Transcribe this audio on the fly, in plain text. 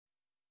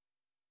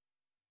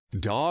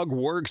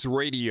Dogworks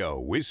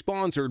Radio is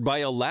sponsored by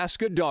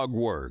Alaska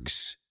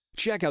Dogworks.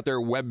 Check out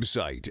their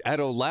website at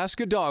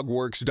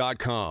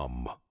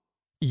alaskadogworks.com.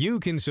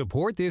 You can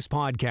support this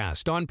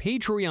podcast on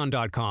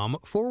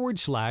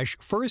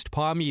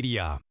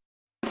patreon.com/firstpawmedia.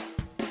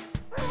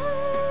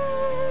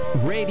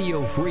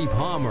 Radio Free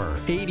Palmer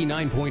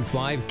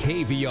 89.5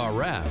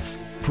 KVRF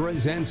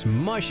presents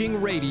Mushing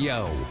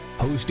Radio,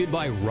 hosted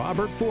by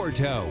Robert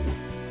Forto.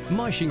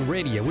 Mushing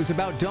Radio is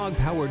about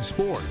dog-powered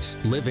sports,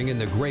 living in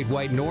the Great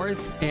White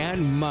North,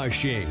 and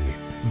mushing.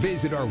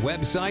 Visit our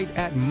website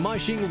at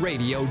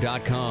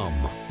mushingradio.com.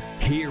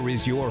 Here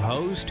is your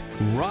host,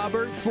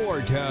 Robert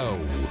Forto.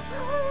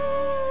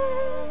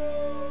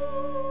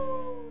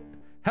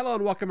 Hello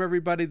and welcome,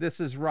 everybody. This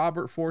is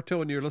Robert Forto,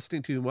 and you're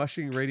listening to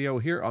Mushing Radio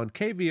here on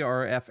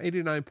KVRF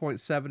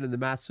 89.7 in the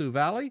Mat-Su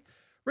Valley.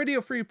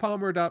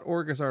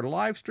 RadioFreePalmer.org is our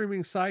live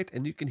streaming site,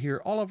 and you can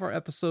hear all of our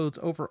episodes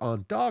over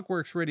on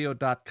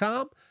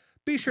dogworksradio.com.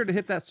 Be sure to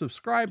hit that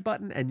subscribe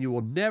button, and you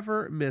will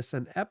never miss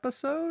an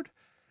episode.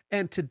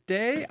 And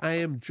today I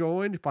am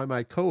joined by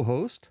my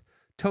co-host,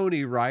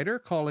 Toni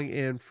Reitter, calling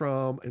in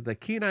from the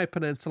Kenai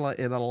Peninsula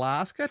in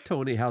Alaska.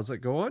 Toni, how's it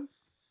going?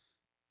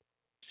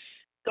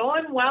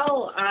 Going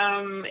well.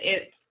 I'm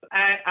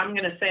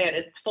going to say it.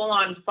 It's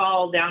full-on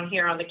fall down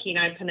here on the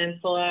Kenai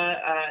Peninsula.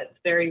 It's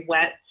very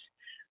wet.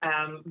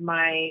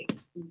 My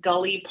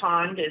gully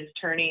pond is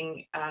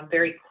turning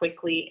very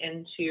quickly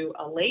into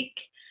a lake.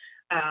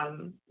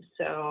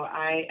 So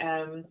I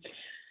am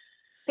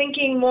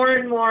thinking more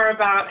and more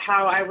about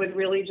how I would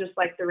really just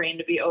like the rain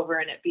to be over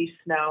and it be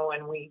snow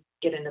and we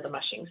get into the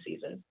mushing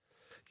season.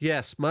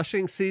 Yes,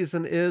 mushing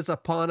season is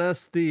upon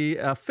us. The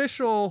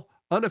unofficial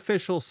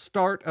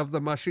start of the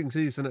mushing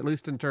season, at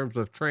least in terms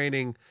of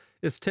training,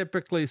 is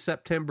typically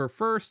September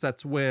 1st.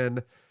 That's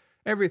when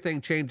everything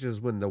changes,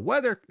 when the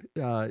weather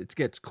it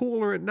gets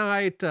cooler at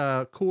night,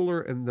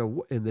 cooler in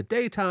the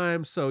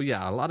daytime. So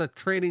yeah, a lot of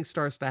training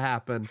starts to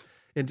happen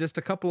in just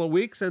a couple of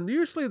weeks, and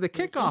usually the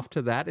kickoff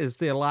to that is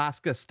the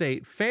Alaska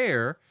State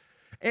Fair.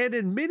 And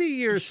in many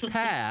years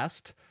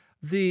past,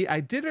 the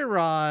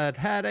Iditarod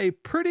had a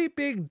pretty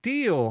big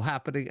deal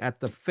happening at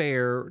the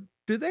fair.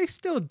 Do they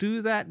still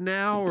do that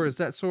now, or is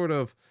that sort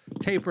of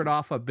tapered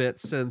off a bit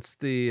since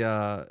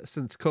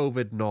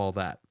COVID and all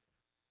that?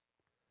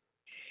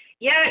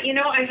 Yeah,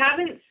 I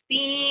haven't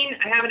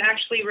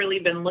actually really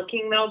been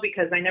looking though,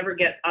 because I never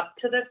get up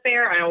to the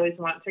fair. I always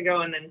want to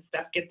go and then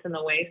stuff gets in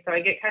the way. So I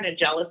get kind of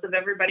jealous of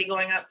everybody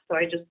going up. So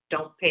I just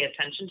don't pay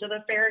attention to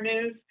the fair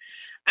news.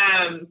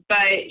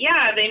 But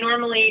yeah, they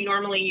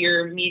normally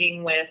you're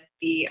meeting with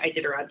the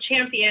Iditarod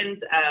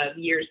champions of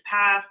years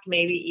past,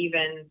 maybe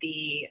even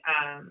the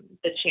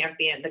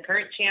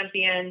current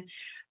champion.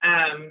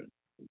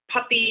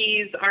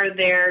 Puppies are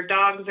there,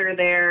 dogs are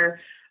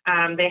there.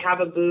 They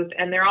have a booth,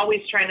 and they're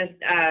always trying to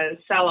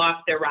sell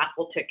off their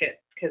raffle tickets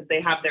because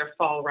they have their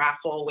fall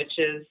raffle, which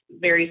is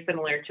very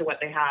similar to what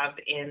they have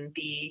in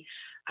the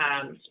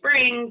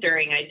spring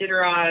during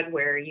Iditarod,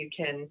 where it used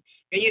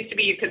to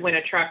be you could win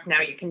a truck.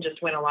 Now you can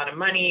just win a lot of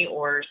money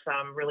or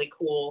some really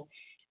cool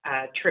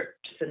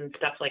trips and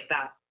stuff like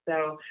that.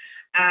 So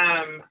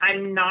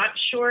I'm not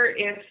sure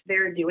if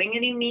they're doing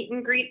any meet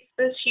and greets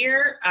this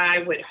year. I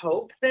would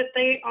hope that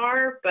they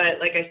are, but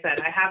like I said,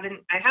 I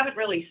haven't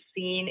really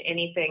seen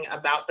anything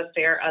about the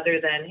fair other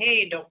than,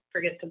 hey, don't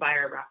forget to buy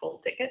our raffle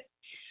ticket.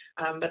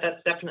 But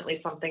that's definitely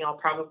something I'll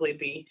probably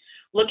be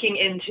looking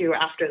into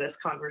after this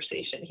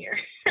conversation here.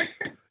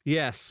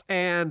 Yes,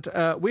 and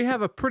we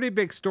have a pretty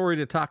big story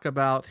to talk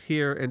about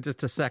here in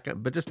just a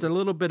second, but just a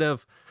little bit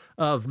of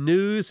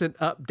news and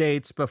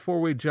updates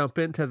before we jump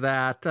into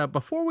that.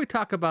 Before we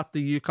talk about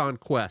the Yukon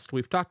Quest,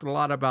 we've talked a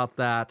lot about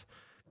that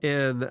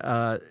in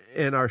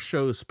our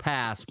shows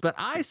past, but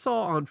I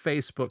saw on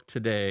Facebook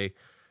today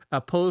a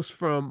post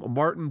from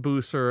Martin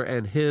Booser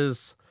and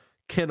his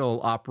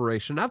kennel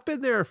operation. I've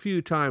been there a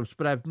few times,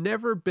 but I've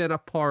never been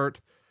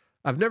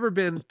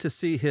to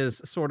see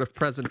his sort of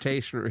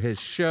presentation or his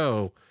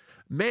show.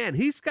 Man,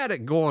 he's got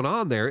it going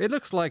on there. It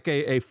looks like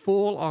a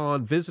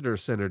full-on visitor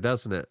center,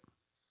 doesn't it?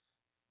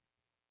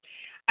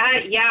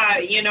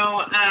 Yeah,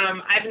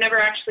 I've never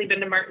actually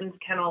been to Martin's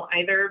kennel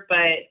either,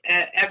 but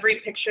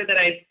every picture that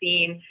I've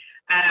seen,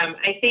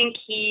 I think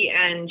he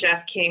and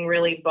Jeff King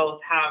really both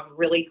have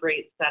really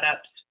great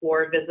setups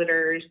for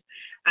visitors.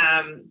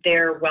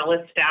 They're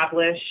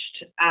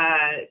well-established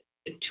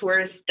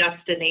tourist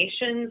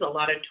destinations. A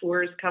lot of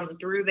tours come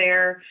through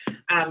there,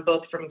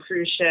 both from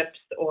cruise ships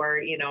or,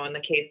 in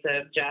the case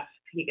of Jeff,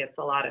 he gets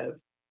a lot of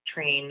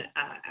train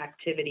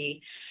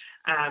activity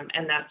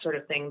and that sort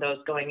of thing,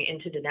 those going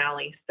into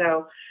Denali.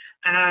 So,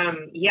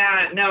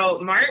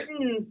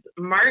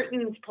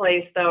 Martin's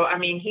place, though, I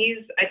mean, he's,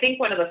 I think,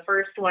 one of the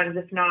first ones,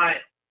 if not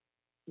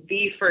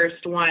the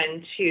first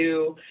one,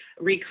 to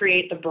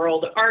recreate the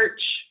burled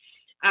arch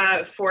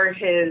for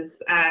his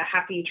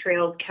Happy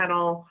Trails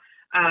kennel.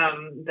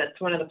 That's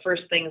one of the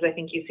first things I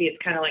think you see. It's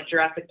kind of like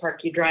Jurassic Park.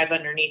 You drive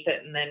underneath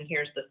it, and then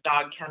here's this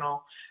dog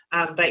kennel.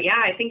 But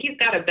yeah, I think he's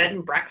got a bed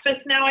and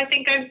breakfast now, I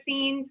think I've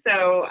seen.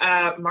 So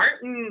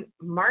Martin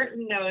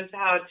knows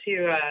how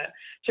to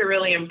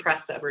really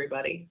impress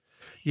everybody.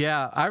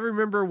 Yeah, I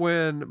remember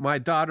when my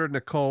daughter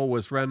Nicole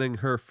was running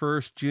her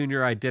first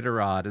junior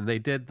Iditarod, and they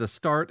did the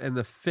start and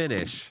the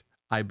finish,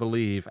 I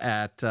believe,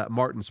 at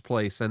Martin's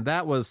place, and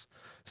that was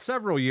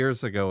several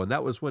years ago, and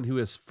that was when he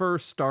was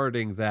first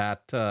starting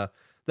that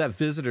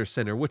visitor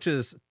center, which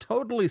is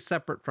totally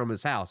separate from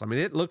his house. I mean,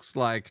 it looks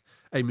like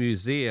a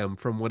museum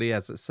from what he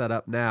has it set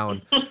up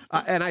now.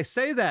 And I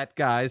say that,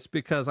 guys,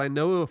 because I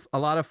know a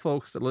lot of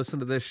folks that listen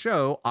to this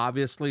show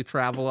obviously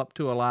travel up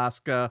to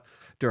Alaska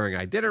during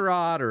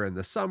Iditarod or in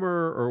the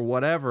summer or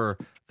whatever.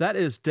 That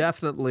is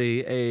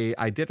definitely a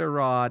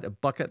Iditarod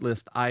bucket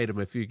list item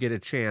if you get a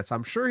chance.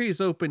 I'm sure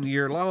he's open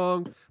year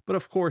long, but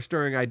of course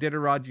during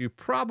Iditarod you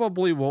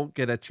probably won't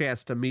get a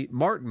chance to meet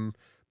Martin,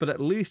 but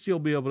at least you'll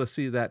be able to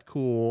see that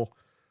cool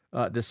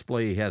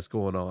display he has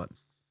going on.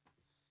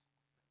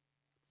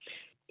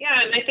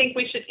 Yeah, and I think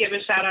we should give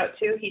a shout out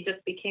too. He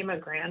just became a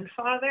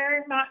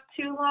grandfather not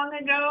too long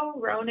ago.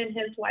 Roan and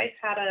his wife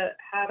had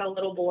a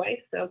little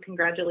boy, so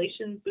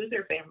congratulations,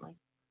 Boozer family.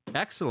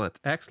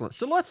 Excellent, excellent.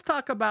 So let's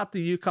talk about the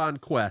Yukon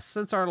Quest.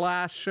 Since our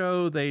last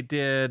show, they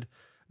did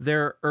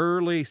their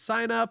early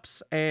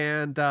signups,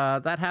 and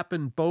that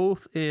happened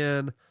both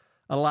in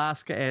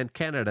Alaska and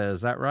Canada. Is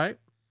that right?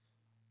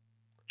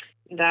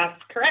 That's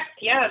correct.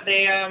 Yeah,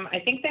 they I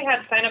think they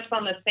had signups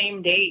on the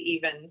same day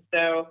even.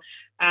 So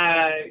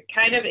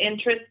kind of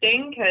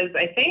interesting because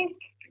I think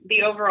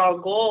the overall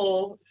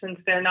goal, since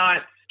they're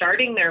not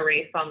starting their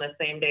race on the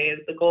same day, is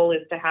the goal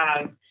is to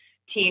have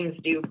teams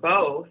do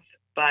both.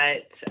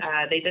 But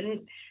they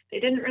didn't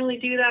really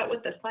do that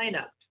with the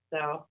signups.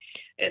 So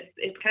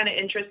it's kind of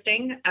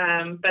interesting.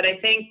 But I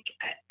think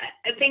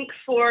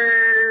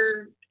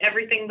for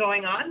everything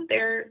going on,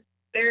 their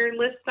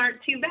lists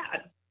aren't too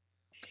bad.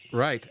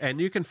 Right. And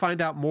you can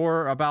find out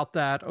more about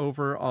that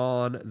over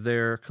on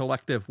their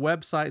collective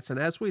websites. And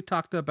as we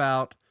talked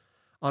about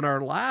on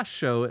our last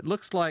show, it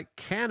looks like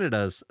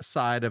Canada's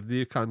side of the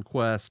Yukon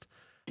Quest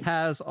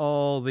has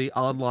all the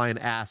online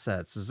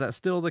assets. Is that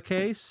still the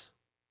case?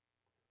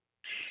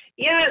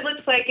 Yeah, it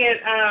looks like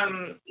it.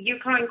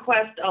 Yukon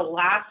Quest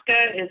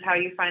Alaska is how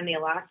you find the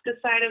Alaska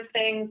side of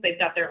things. They've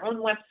got their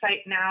own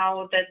website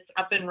now that's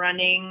up and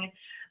running.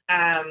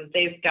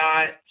 They've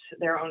got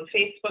their own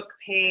Facebook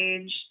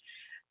page.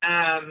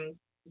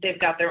 They've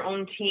got their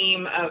own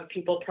team of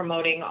people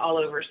promoting all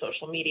over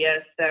social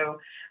media. So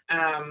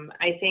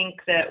I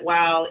think that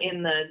while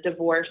in the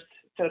divorce,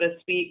 so to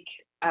speak,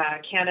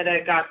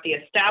 Canada got the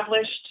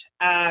established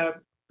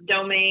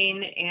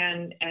domain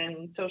and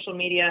social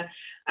media,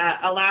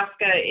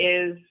 Alaska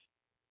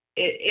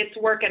it's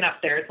working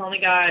up there. It's only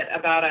got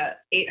about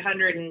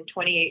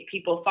 828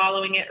 people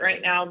following it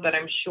right now, but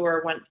I'm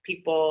sure once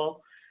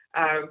people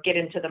get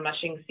into the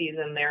mushing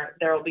season, there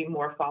will be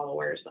more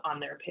followers on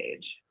their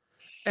page.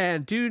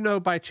 And do you know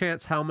by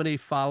chance how many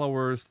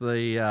followers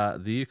the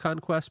Yukon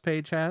Quest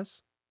page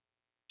has?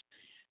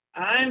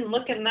 I'm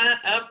looking that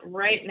up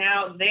right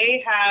now.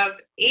 They have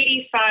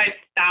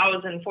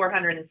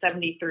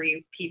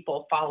 85,473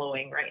 people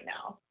following right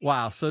now.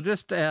 Wow! So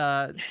just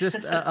a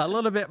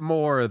little bit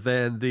more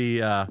than the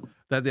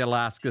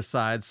Alaska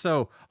side.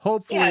 So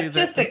hopefully,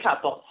 just a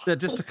couple.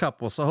 Just a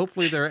couple. So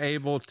hopefully they're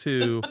able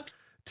to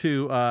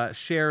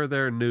share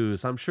their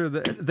news. I'm sure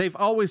that they've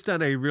always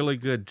done a really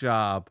good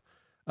job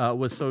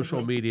with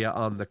social media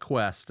on the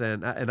Quest,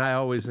 and I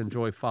always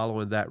enjoy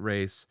following that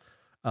race.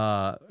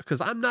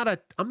 Because I'm not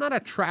a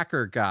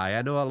tracker guy.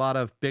 I know a lot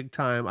of big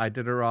time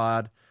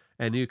Iditarod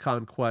and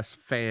Yukon Quest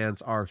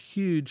fans are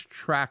huge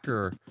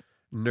tracker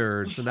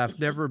nerds, and I've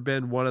never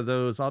been one of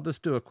those. I'll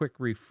just do a quick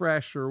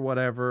refresh or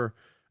whatever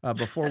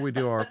before we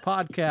do our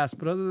podcast.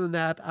 But other than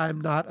that,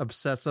 I'm not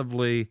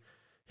obsessively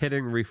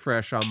hitting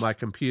refresh on my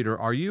computer.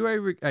 Are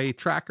you a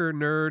tracker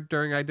nerd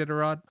during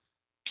Iditarod?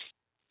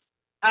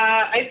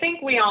 I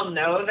think we all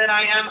know that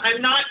I am.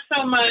 I'm not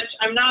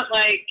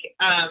like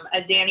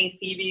a Danny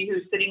Seavey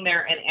who's sitting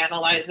there and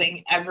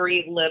analyzing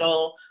every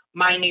little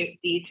minute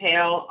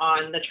detail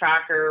on the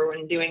tracker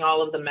and doing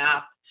all of the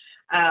math.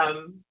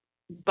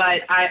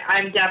 But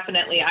I'm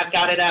definitely, I've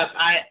got it up.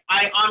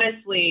 I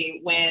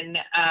honestly, when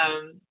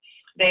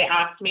they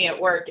asked me at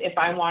work if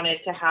I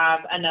wanted to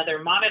have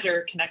another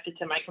monitor connected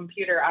to my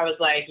computer, I was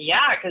like,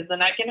 yeah, because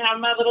then I can have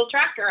my little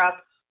tracker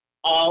up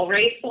all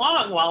race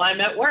long while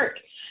I'm at work.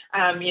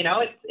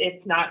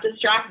 It's not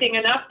distracting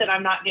enough that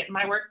I'm not getting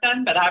my work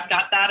done, but I've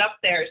got that up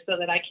there so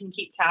that I can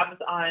keep tabs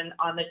on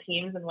the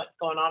teams and what's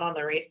going on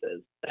the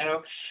races.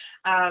 So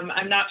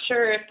I'm not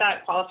sure if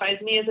that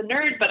qualifies me as a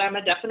nerd, but I'm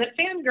a definite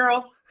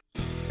fangirl.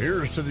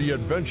 Here's to the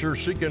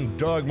adventure-seeking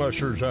dog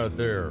mushers out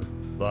there,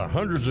 the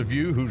hundreds of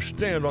you who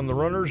stand on the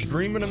runners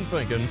dreaming and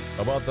thinking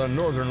about the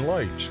Northern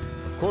Lights.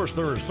 Of course,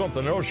 there is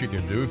something else you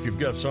can do if you've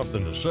got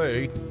something to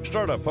say.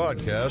 Start a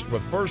podcast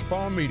with First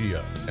Paw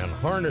Media and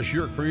harness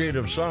your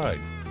creative side.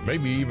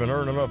 Maybe even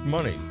earn enough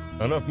money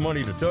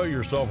to tell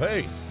yourself,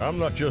 hey, I'm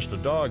not just a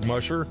dog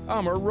musher,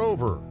 I'm a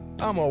rover,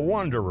 I'm a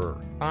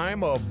wanderer,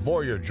 I'm a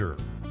voyager.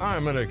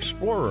 I'm an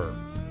explorer.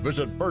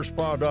 Visit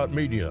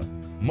firstpaw.media.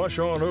 Mush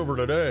on over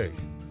today.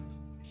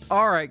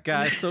 All right,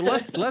 guys. So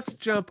let's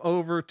jump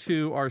over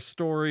to our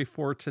story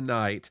for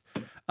tonight.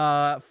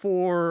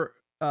 For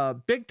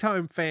big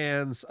time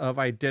fans of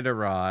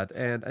Iditarod,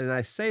 and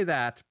I say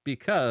that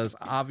because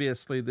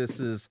obviously this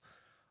is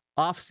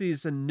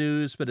off-season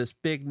news, but it's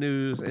big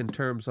news in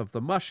terms of the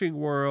mushing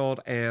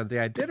world and the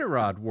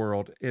Iditarod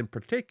world in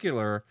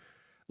particular.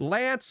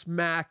 Lance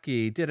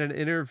Mackey did an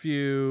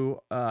interview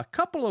a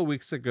couple of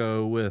weeks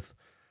ago with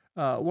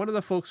one of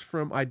the folks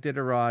from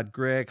Iditarod,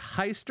 Greg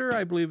Heister,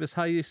 I believe is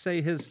how you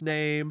say his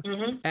name.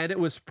 Mm-hmm. And it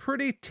was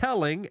pretty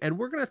telling. And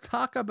we're going to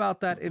talk about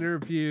that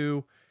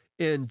interview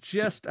in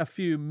just a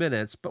few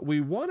minutes. But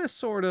we want to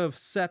sort of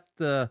set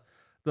the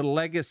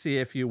legacy,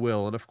 if you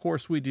will. And of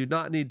course, we do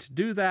not need to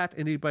do that.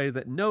 Anybody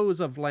that knows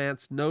of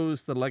Lance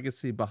knows the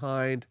legacy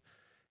behind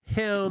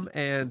him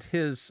and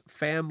his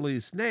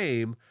family's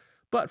name.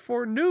 But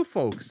for new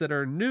folks that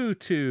are new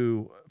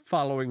to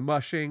following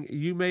mushing,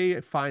 you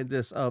may find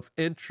this of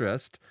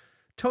interest.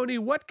 Toni,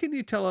 what can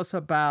you tell us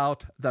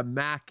about the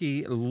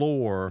Mackey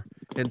lore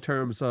in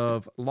terms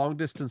of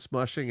long-distance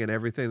mushing and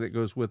everything that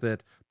goes with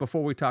it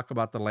before we talk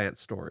about the Lance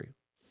story?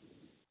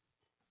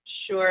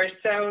 Sure.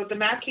 So the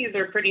Mackeys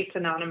are pretty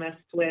synonymous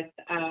with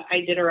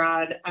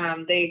Iditarod.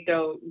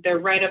 They're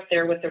right up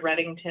there with the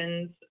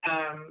Reddingtons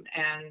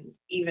and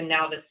even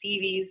now the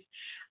Seavies.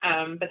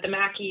 But the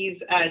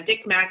Mackeys,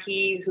 Dick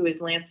Mackey, who is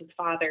Lance's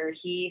father,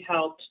 he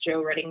helped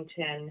Joe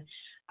Reddington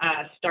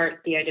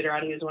start the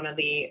Iditarod. He was one of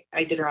the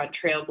Iditarod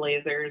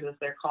trailblazers, as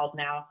they're called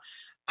now.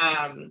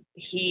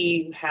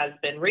 He has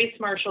been race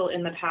marshal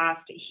in the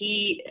past.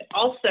 He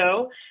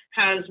also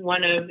has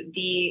one of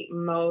the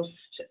most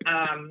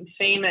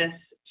famous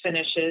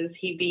finishes.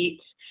 He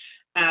beat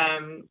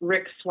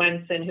Rick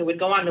Swenson, who would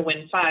go on to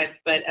win 5,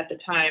 but at the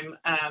time,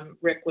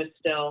 Rick was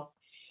still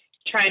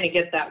trying to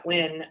get that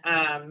win.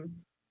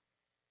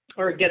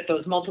 Or get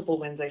those multiple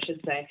wins, I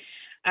should say.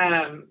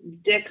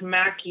 Dick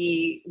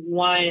Mackey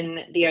won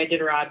the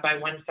Iditarod by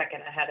 1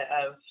 second ahead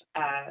of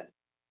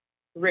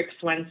Rick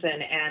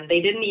Swenson, and they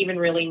didn't even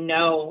really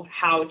know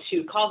how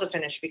to call the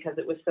finish because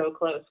it was so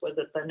close. Was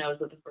it the nose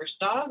of the first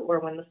dog or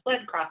when the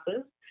sled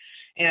crosses?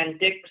 And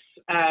Dick's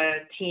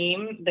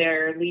team,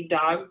 their lead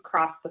dog,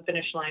 crossed the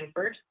finish line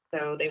first,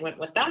 so they went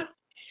with that.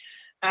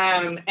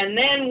 And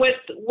then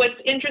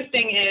what's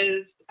interesting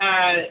is,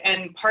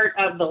 and part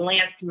of the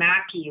Lance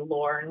Mackey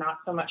lore, not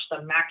so much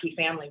the Mackey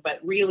family,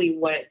 but really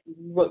what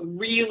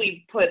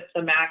really put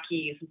the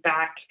Mackeys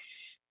back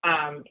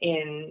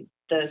in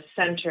the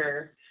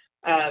center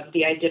of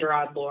the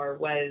Iditarod lore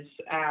was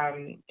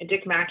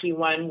Dick Mackey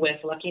won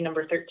with lucky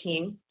number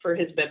 13 for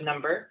his bib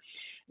number.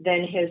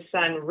 Then his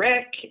son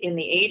Rick in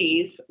the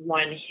 80s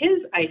won his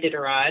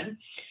Iditarod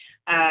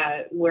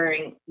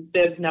wearing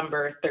bib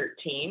number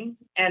 13.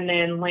 And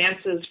then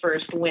Lance's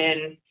first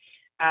win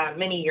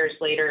many years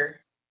later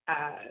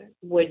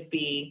would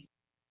be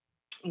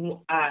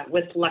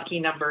with lucky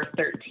number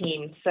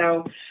 13.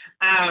 So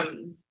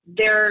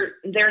they're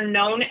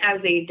known as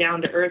a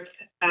down-to-earth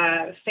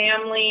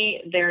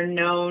family. They're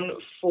known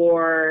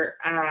for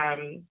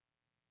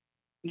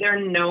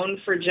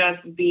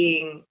just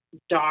being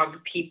dog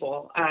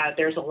people.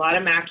 There's a lot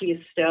of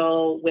Mackeys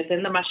still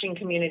within the mushing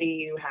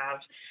community. You have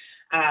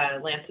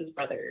Lance's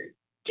brother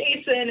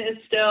Jason is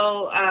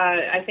still,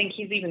 I think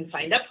he's even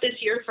signed up this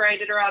year for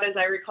Iditarod, as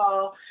I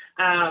recall.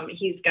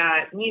 He's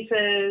got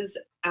nieces.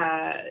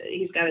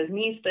 He's got his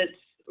niece that's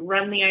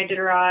run the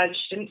Iditarod.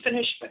 She didn't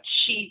finish, but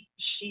she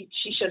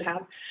should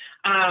have.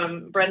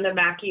 Brenda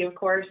Mackey, of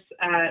course.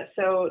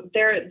 So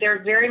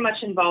they're very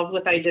much involved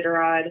with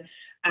Iditarod.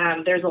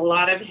 There's a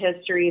lot of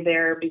history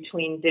there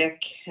between Dick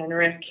and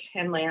Rick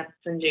and Lance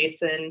and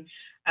Jason,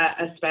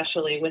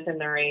 especially within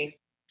the race.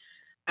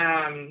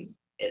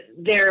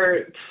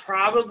 They're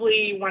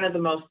probably one of the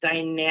most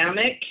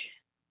dynamic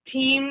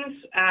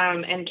teams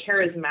and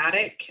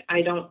charismatic.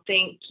 I don't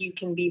think you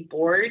can be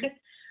bored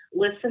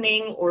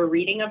listening or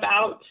reading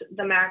about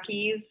the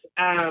Mackeys.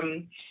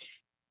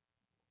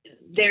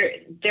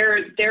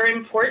 They're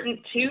important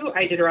to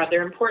Iditarod.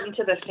 They're important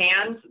to the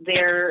fans.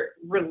 They're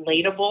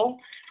relatable.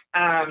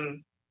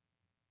 I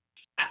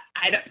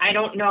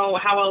don't know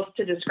how else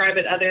to describe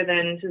it other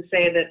than to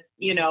say that,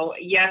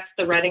 yes,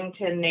 the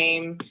Reddington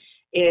name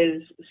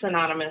is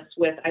synonymous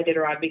with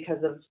Iditarod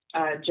because of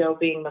Joe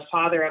being the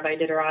father of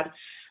Iditarod.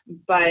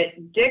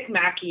 But Dick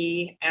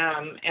Mackey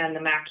and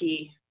the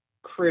Mackey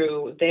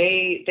crew,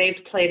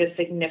 they've played a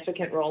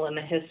significant role in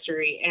the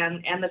history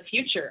and the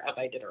future of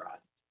Iditarod.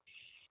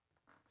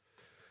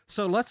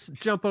 So let's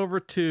jump over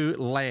to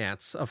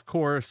Lance. Of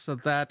course,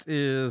 that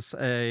is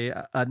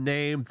a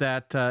name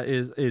that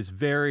is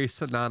very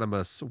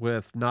synonymous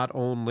with not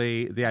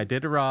only the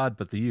Iditarod,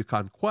 but the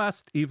Yukon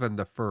Quest, even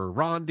the Fur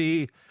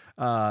Rondy,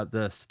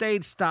 the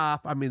stage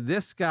stop. I mean,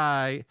 this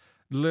guy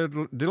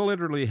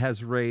literally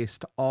has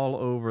raced all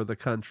over the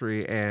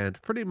country,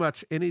 and pretty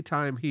much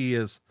anytime he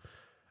has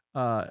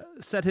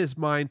set his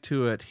mind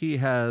to it, he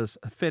has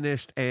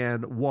finished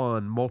and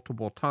won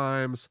multiple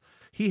times.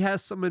 He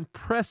has some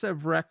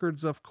impressive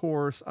records, of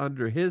course,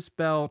 under his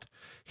belt.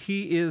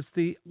 He is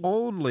the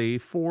only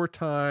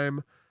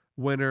 4-time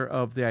winner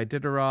of the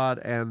Iditarod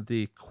and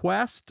the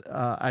Quest,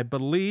 I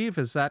believe.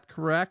 Is that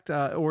correct?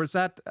 Or is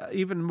that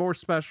even more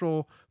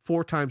special,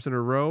 4 times in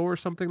a row or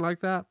something like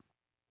that?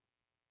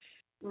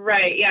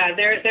 Right, yeah.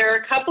 There are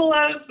a couple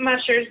of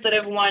mushers that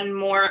have won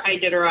more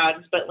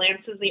Iditarods, but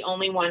Lance is the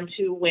only one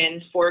to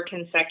win 4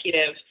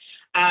 consecutive.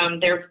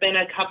 There have been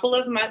a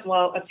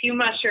few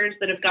mushers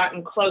that have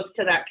gotten close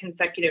to that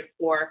consecutive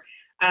 4,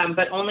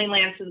 but only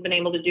Lance has been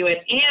able to do it.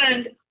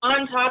 And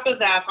on top of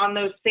that, on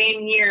those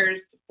same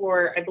years,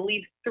 for I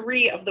believe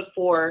 3 of the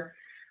 4,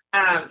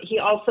 he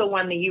also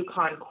won the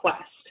Yukon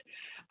Quest.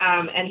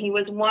 And he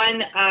was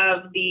one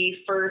of the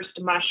first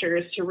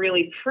mushers to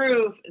really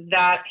prove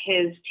that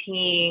his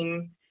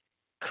team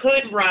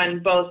could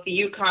run both the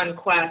Yukon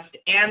Quest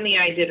and the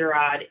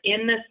Iditarod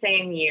in the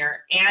same year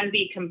and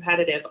be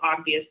competitive,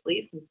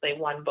 obviously, since they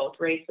won both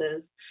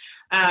races.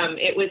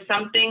 It was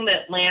something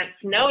that Lance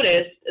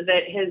noticed,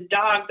 that his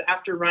dogs,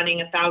 after running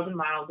 1,000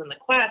 miles in the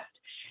Quest,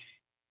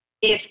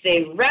 if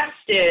they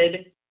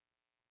rested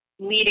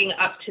leading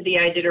up to the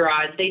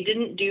Iditarod, they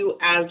didn't do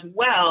as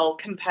well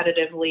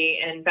competitively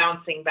and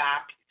bouncing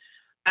back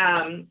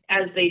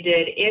as they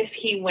did if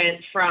he went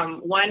from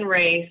one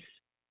race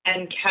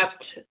and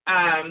kept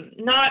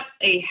not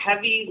a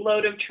heavy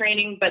load of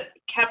training, but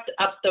kept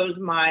up those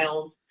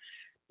miles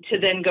to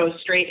then go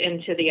straight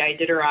into the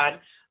Iditarod.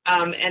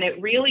 And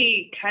it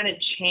really kind of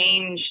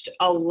changed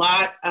a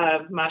lot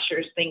of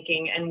mushers'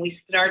 thinking, and we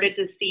started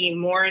to see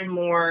more and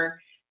more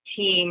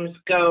teams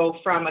go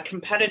from a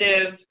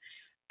competitive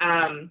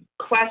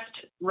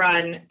Quest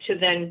run to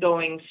then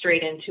going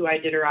straight into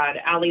Iditarod.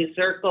 Ali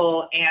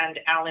Zirkle and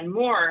Alan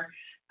Moore,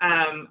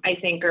 I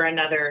think, are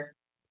another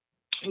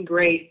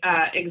great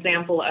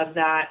example of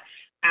that.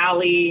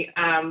 Ali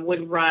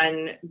would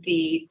run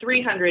the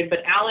 300, but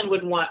Alan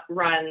would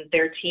run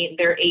their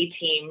A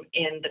team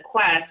in the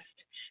Quest,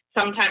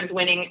 sometimes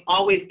winning,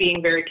 always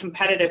being very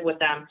competitive with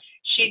them.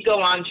 She'd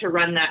go on to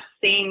run that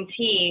same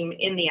team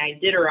in the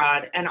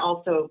Iditarod and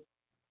also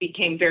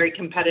became very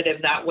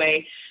competitive that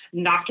way,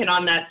 knocking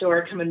on that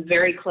door, coming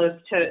very close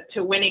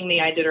to winning the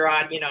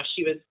Iditarod. You know,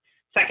 she was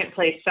second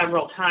place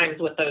several times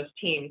with those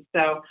teams.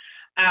 So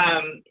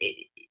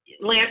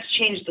Lance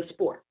changed the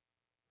sport.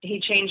 He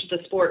changed the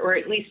sport, or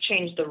at least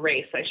changed the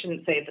race. I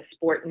shouldn't say the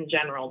sport in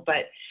general,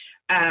 but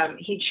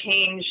he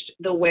changed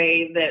the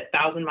way that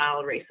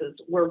 1,000-mile races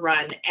were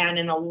run. And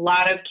in a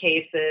lot of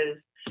cases,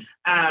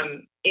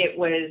 it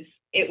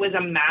was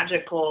a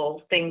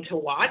magical thing to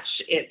watch.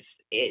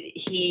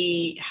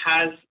 He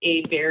has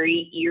a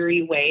very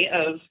eerie way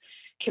of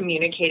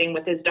communicating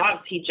with his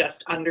dogs. He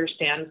just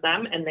understands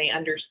them and they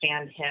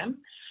understand him.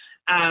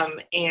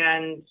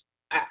 And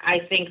I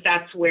think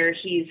that's where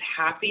he's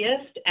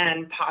happiest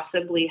and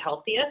possibly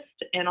healthiest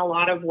in a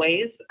lot of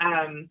ways.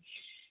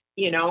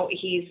 You know,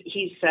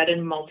 he's said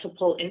in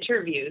multiple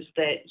interviews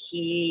that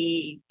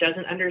he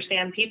doesn't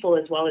understand people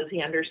as well as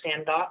he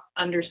understands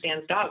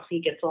dogs. He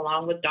gets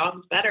along with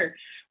dogs better,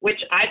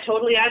 which I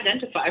totally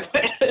identify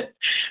with.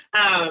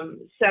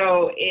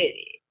 So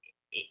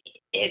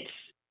it's,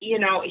 you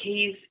know,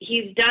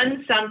 he's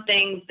done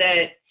something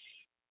that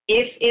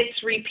if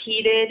it's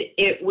repeated,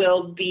 it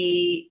will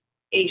be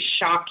a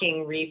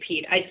shocking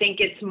repeat. I think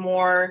it's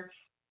more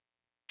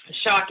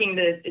shocking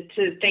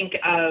to think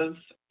of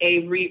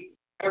a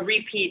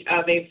repeat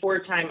of a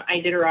 4-time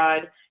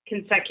Iditarod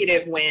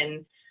consecutive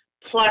win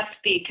plus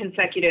the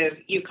consecutive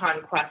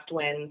Yukon Quest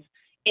wins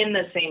in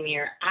the same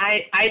year.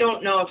 I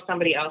don't know if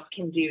somebody else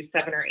can do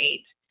 7 or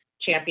 8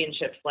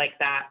 championships like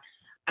that,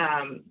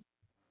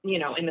 you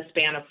know, in the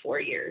span of 4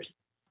 years.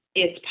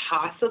 It's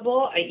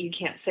possible. You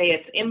can't say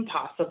it's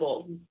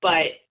impossible,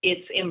 but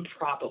it's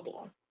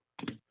improbable.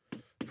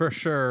 For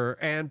sure.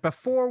 And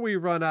before we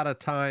run out of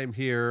time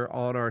here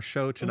on our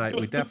show tonight,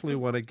 we definitely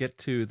want to get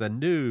to the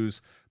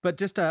news, but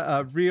just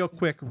a real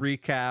quick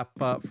recap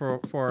for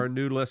our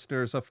new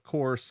listeners. Of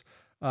course,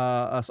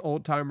 us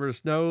old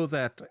timers know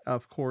that,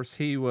 of course,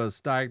 he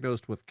was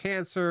diagnosed with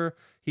cancer.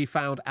 He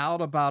found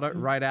out about it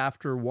right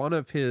after one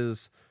of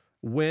his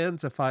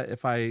wins. If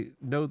I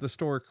know the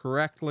story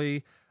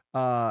correctly,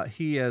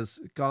 he has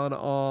gone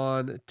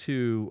on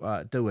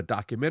to do a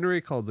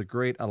documentary called The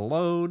Great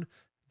Alone.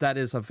 That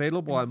is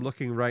available. I'm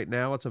looking right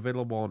now. It's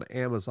available on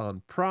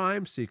Amazon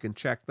Prime, so you can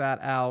check that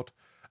out.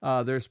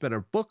 There's been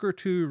a book or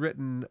 2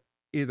 written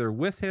either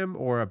with him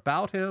or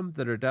about him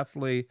that are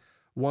definitely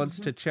ones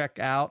to check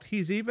out.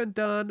 He's even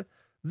done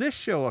this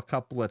show a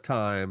couple of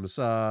times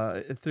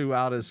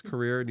throughout his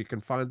career, and you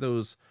can find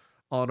those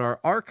on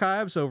our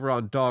archives over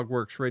on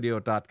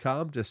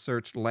dogworksradio.com. Just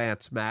search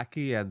Lance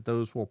Mackey, and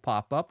those will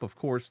pop up. Of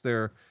course,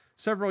 they're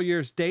several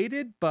years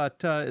dated,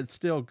 but it's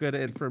still good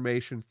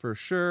information for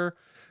sure.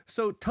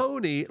 So,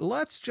 Toni,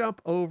 let's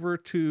jump over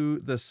to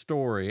the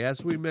story.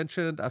 As we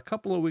mentioned a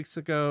couple of weeks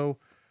ago,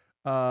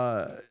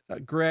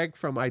 Greg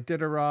from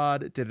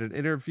Iditarod did an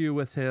interview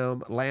with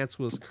him. Lance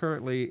was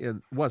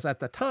at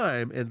the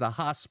time in the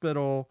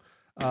hospital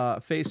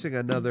facing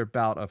another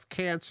bout of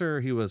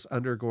cancer. He was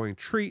undergoing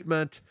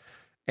treatment,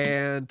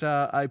 and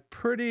a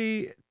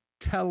pretty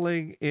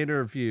telling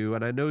interview.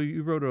 And I know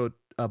you wrote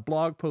a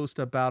blog post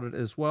about it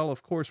as well.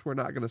 Of course, we're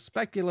not going to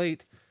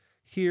speculate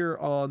here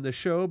on the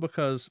show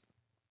because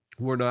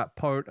we're not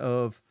part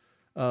of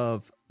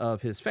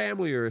his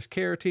family or his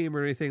care team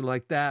or anything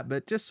like that.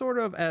 But just sort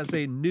of as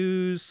a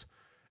news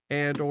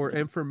and or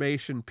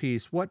information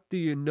piece, what do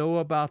you know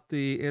about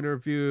the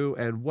interview,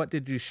 and what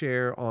did you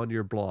share on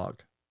your blog?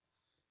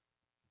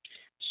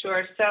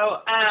 Sure.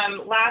 So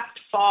last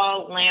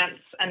fall, Lance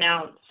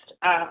announced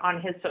on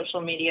his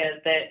social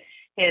media that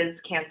his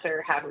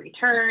cancer had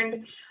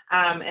returned,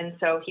 and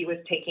so he was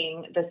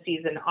taking the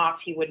season off.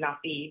 He would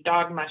not be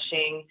dog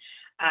mushing.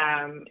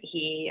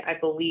 He, I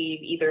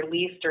believe, either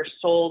leased or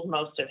sold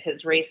most of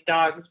his race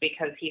dogs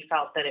because he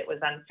felt that it was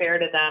unfair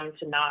to them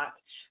to not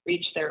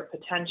reach their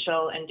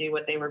potential and do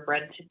what they were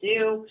bred to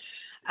do.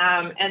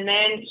 And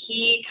then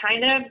he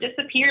kind of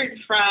disappeared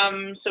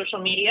from social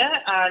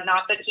media.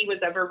 Not that he was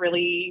ever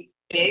really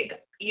big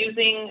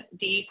using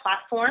the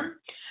platform,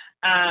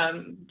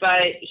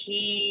 but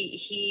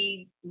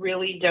he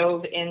really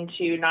dove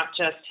into not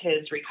just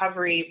his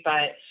recovery,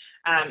 but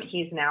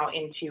he's now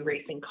into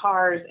racing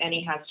cars, and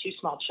he has 2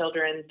 small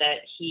children that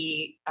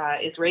he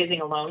is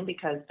raising alone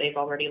because they've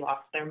already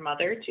lost their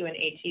mother to an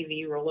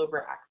ATV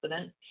rollover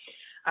accident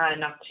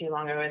not too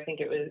long ago. I think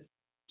it was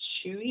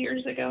 2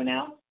 years ago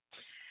now.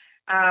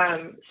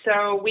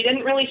 So we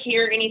didn't really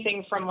hear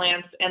anything from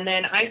Lance, and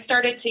then I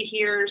started to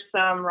hear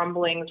some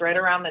rumblings right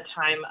around the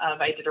time of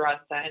Iditarod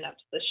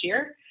signups this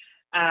year.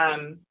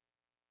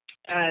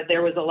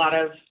 There was a lot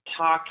of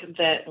talk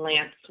that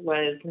Lance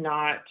was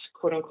not,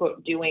 quote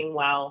unquote, doing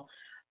well.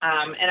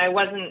 And I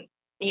wasn't,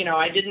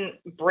 I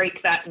didn't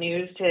break that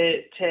news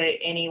to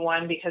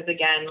anyone because,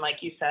 again,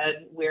 like you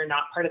said, we're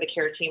not part of the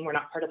care team. We're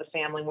not part of the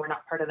family. We're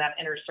not part of that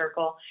inner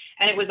circle.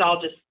 And it was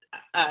all just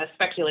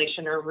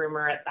speculation or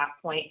rumor at that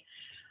point.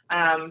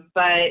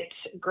 But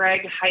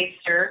Greg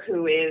Reitter,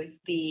 who is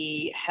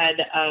the head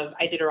of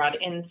Iditarod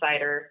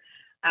Insider,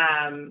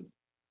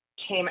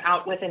 came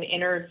out with an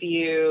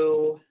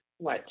interview,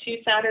 2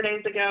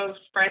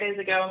 Fridays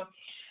ago,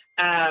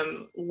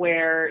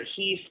 where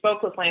he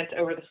spoke with Lance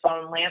over the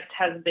phone. Lance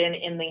has been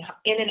in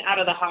and out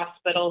of the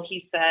hospital,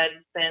 he said,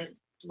 since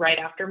right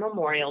after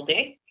Memorial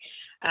Day.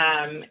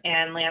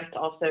 And Lance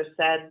also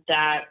said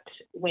that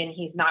when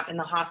he's not in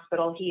the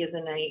hospital, he is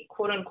in a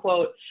quote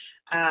unquote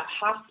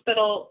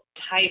hospital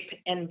type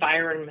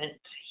environment.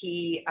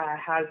 He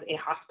has a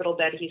hospital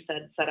bed, he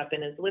said, set up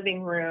in his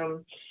living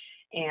room,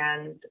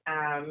 and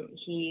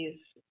he's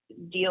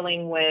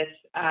dealing with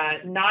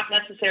not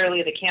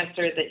necessarily the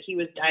cancer that he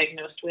was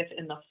diagnosed with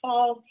in the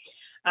fall.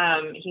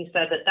 He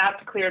said that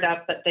that's cleared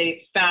up, but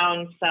they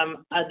found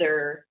some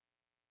other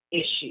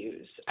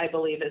issues, I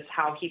believe is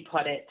how he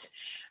put it.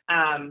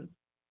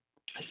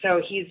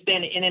 So he's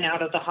been in and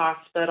out of the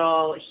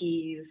hospital.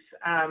 He's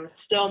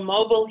still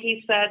mobile,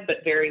 he said,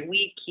 but very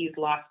weak. He's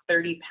lost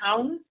 30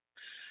 pounds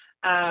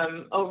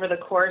over the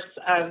course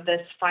of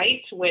this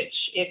fight, which,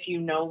 if you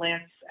know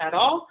Lance at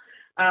all,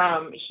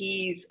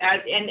 he's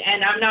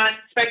and I'm not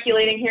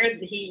speculating here.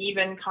 He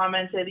even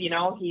commented, he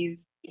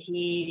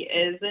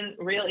didn't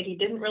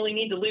really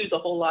need to lose a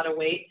whole lot of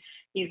weight.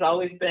 He's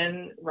always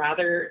been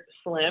rather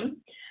slim.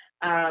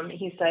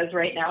 He says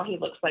right now he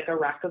looks like a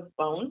rack of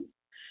bones.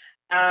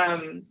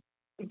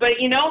 But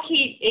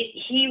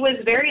he was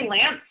very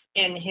Lance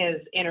in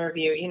his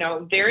interview,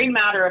 very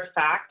matter of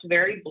fact,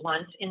 very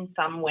blunt in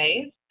some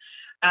ways.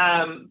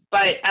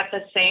 But at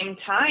the same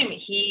time,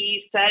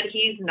 he said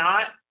he's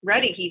not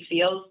ready. He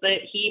feels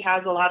that he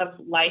has a lot of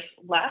life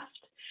left,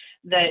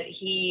 that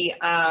he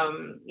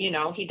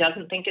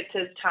doesn't think it's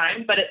his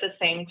time, but at the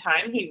same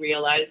time, he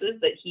realizes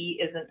that he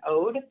isn't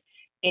owed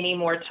any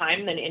more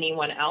time than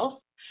anyone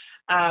else.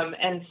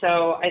 And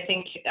so I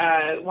think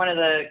one of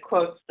the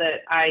quotes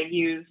that I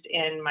used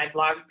in my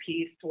blog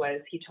piece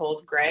was, he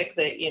told Greg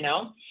that,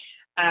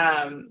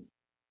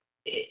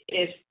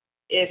 if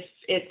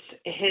it's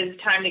his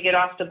time to get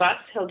off the bus,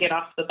 he'll get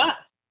off the bus.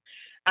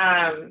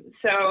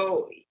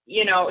 So,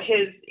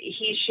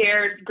 he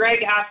shared,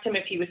 Greg asked him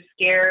if he was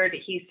scared.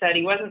 He said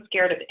he wasn't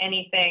scared of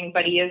anything,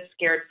 but he is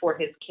scared for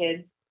his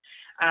kids.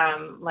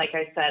 Like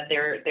I said,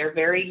 they're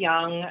very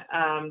young.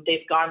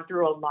 They've gone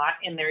through a lot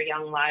in their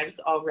young lives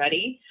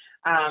already.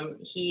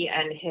 He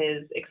and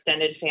his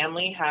extended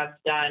family have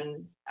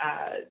done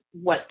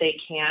what they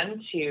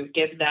can to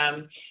give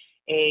them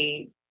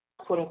a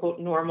quote unquote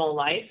normal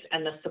life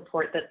and the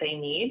support that they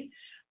need.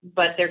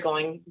 But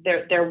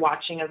they're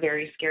watching a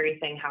very scary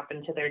thing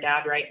happen to their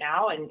dad right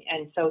now.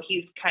 And so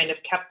he's kind of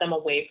kept them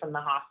away from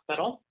the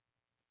hospital.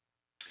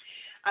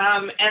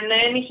 And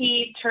then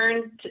he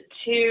turned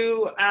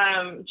to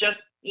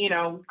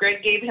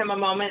Greg gave him a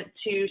moment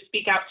to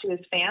speak out to his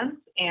fans.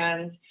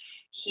 And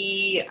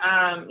he,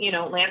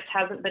 Lance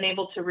hasn't been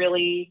able to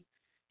really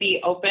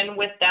be open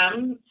with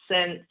them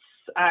since,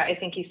 I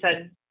think he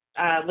said,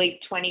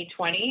 late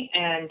 2020.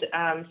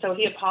 And so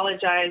he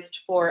apologized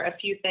for a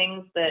few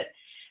things that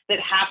that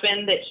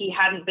happened that he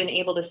hadn't been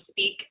able to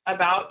speak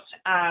about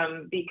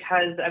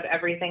because of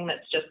everything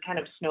that's just kind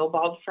of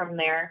snowballed from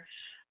there.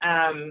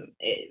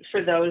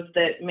 For those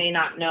that may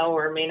not know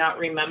or may not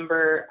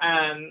remember,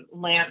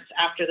 Lance,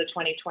 after the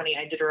 2020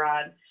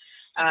 Iditarod,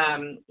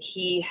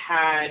 he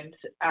had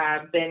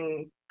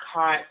been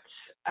caught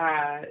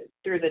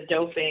through the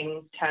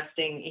doping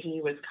testing.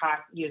 He was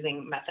caught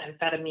using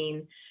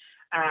methamphetamine.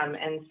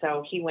 And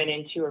so he went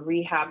into a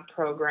rehab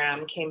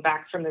program, came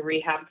back from the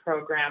rehab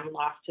program,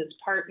 lost his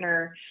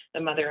partner,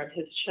 the mother of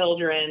his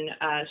children,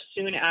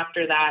 soon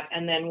after that,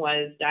 and then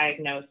was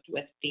diagnosed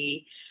with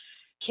the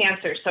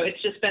cancer. So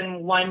it's just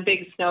been one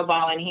big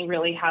snowball, and he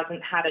really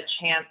hasn't had a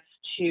chance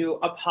to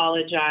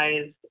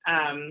apologize.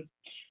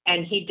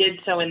 And he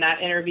did so in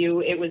that interview.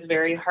 It was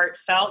very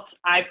heartfelt.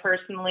 I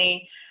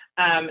personally,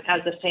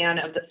 as a fan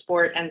of the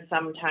sport and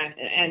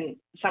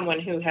someone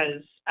who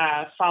has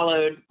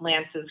followed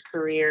Lance's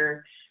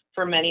career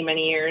for many,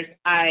 many years,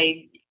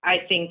 I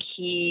think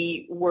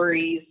he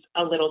worries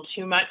a little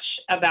too much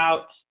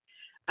about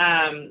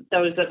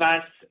those of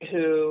us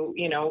who,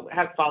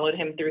 have followed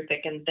him through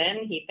thick and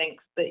thin. He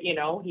thinks that,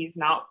 he's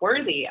not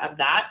worthy of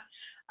that.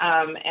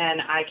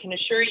 And I can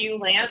assure you,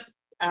 Lance,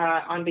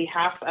 on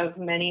behalf of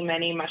many,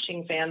 many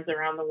mushing fans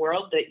around the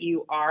world, that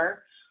you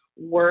are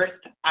worth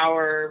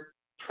our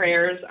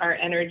prayers, our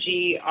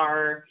energy,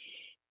 our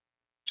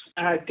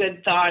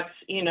good thoughts.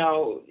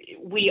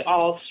 We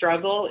all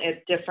struggle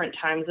at different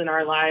times in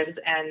our lives,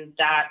 and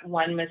that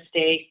one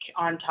mistake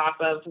on top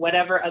of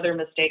whatever other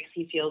mistakes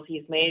he feels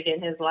he's made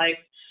in his life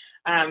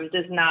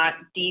does not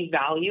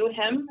devalue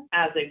him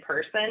as a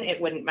person.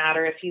 It wouldn't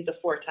matter if he's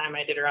a 4-time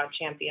Iditarod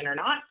champion or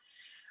not.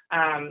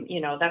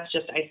 That's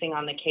just icing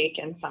on the cake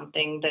and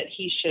something that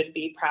he should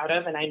be proud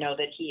of, and I know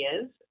that he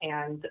is.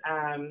 And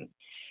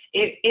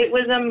it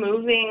was a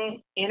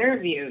moving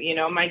interview.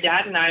 My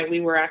dad and I,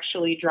 we were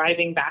actually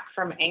driving back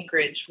from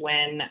Anchorage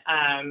when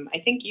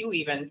I think you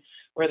even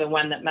were the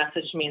one that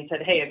messaged me and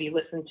said, "Hey, have you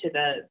listened to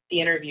the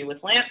interview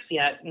with Lance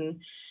yet?" And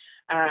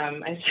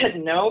I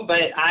said no,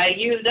 but I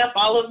used up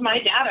all of my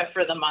data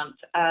for the month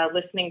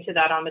listening to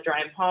that on the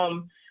drive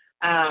home.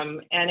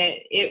 And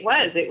it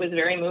was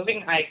very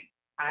moving.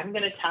 I'm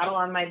going to tattle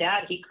on my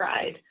dad. He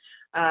cried.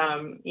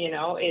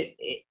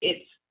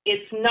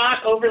 It's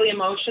not overly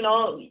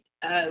emotional.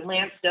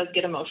 Lance does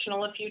get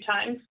emotional a few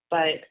times,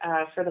 but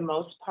for the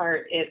most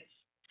part,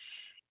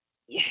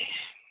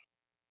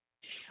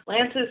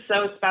 Lance is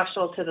so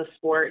special to the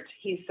sport.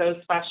 He's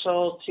so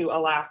special to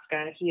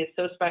Alaska. He is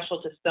so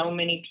special to so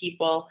many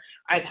people.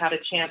 I've had a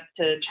chance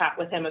to chat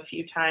with him a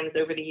few times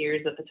over the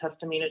years at the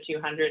Tustamina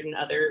 200 and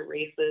other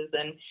races.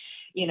 And,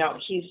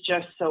 he's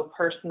just so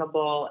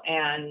personable,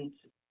 and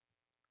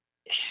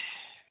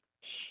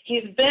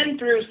he's been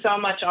through so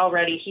much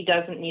already. He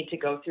doesn't need to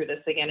go through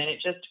this again. And it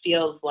just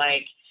feels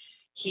like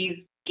he's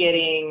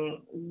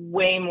getting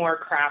way more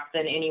crap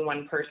than any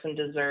one person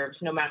deserves,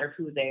 no matter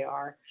who they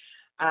are.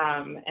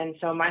 And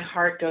so my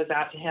heart goes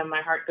out to him.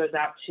 My heart goes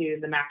out to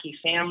the Mackey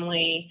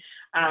family.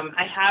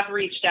 I have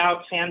reached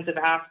out. Fans have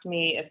asked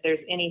me if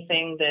there's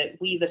anything that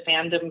we, the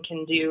fandom,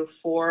 can do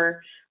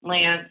for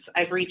Lance.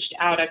 I've reached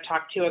out. I've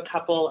talked to a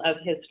couple of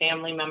his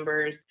family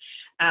members.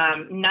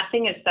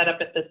 Nothing is set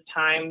up at this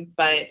time,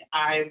 but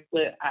I've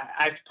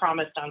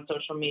promised on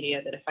social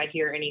media that if I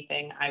hear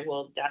anything, I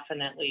will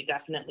definitely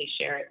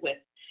share it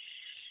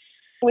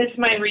with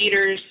my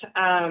readers.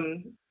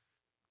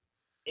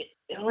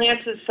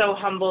 Lance is so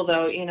humble,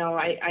 though.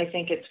 I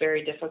think it's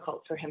very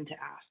difficult for him to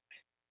ask.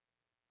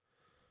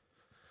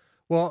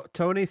 Well,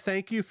 Toni,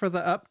 thank you for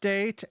the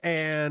update.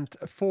 And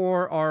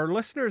for our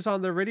listeners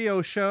on the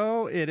radio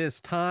show, it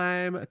is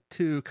time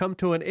to come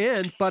to an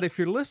end. But if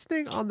you're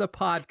listening on the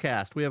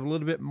podcast, we have a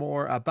little bit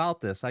more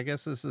about this. I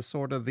guess this is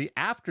sort of the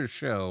after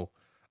show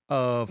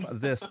of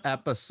this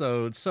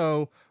episode.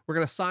 So we're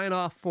going to sign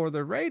off for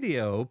the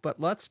radio, but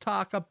let's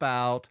talk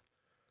about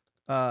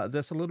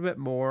this a little bit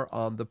more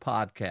on the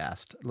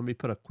podcast. Let me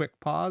put a quick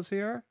pause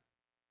here.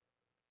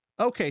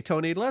 Okay,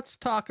 Toni, let's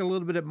talk a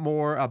little bit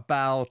more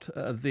about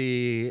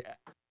the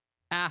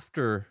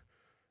after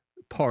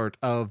part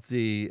of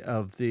the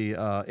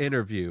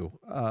interview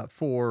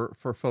for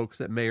folks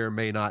that may or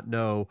may not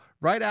know.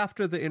 Right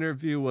after the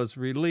interview was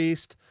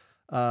released,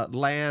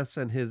 Lance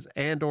and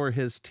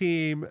his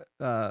team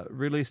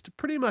released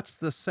pretty much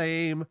the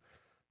same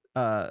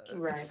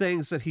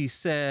things that he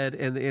said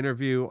in the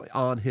interview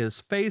on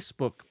his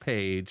Facebook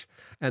page,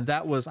 and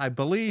that was, I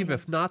believe,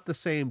 if not the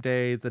same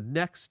day, the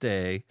next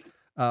day.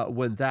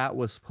 When that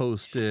was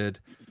posted.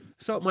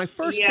 So my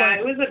first question...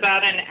 it was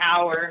about an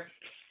hour.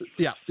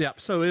 Yeah.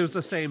 So it was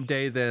the same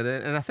day then,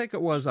 and I think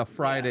it was a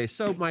Friday. Yeah.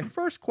 So my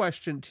first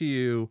question to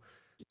you,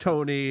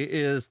 Toni,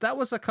 is that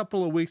was a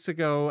couple of weeks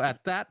ago.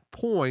 At that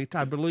point,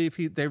 I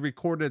believe they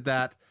recorded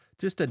that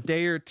just a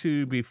day or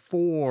two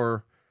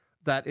before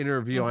that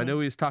interview. Mm-hmm. I know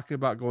he was talking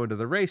about going to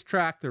the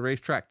racetrack. The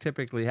racetrack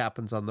typically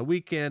happens on the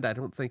weekend. I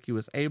don't think he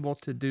was able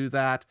to do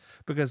that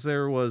because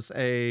there was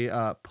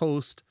a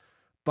post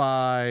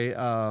by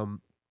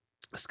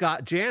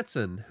Scott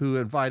Jansen, who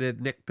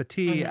invited Nick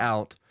Petit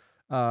out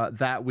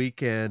that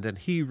weekend, and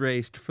he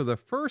raced for the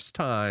first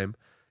time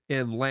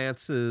in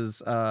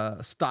Lance's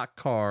stock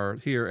car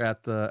here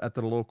at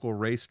the local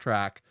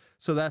racetrack.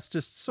 So that's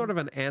just sort of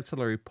an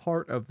ancillary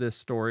part of this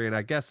story, and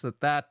I guess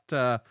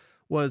that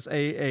was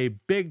a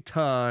big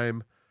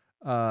time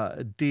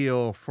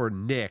deal for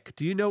Nick.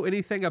 Do you know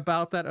anything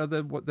about that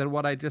other than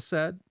what I just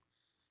said?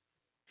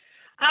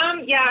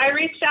 Yeah, I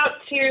reached out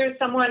to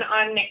someone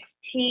on Nick's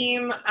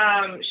team.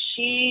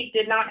 She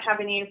did not have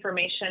any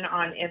information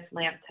on if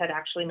Lance had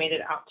actually made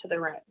it out to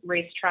the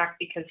racetrack,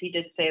 because he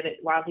did say that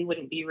while he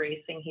wouldn't be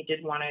racing, he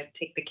did want to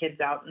take the kids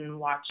out and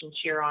watch and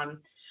cheer on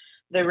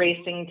the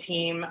racing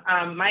team.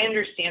 My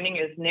understanding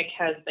is Nick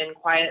has been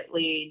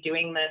quietly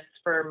doing this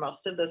for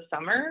most of the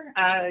summer,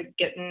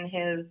 getting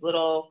his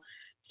little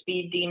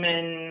speed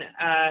demon,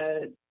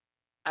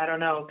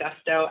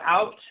 gusto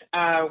out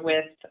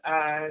with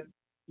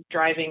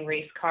driving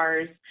race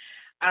cars.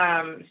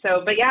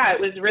 But yeah, it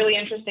was really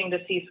interesting to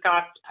see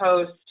Scott's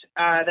post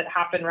that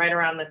happened right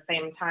around the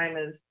same time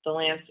as the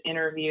Lance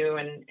interview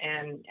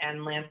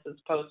and Lance's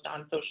post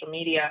on social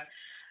media,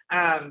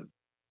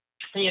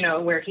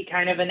 where he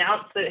kind of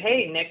announced that,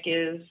 hey, Nick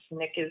is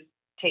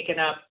taking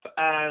up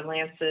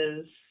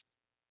Lance's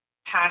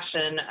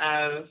passion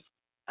of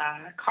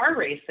car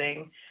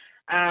racing.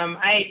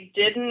 I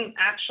didn't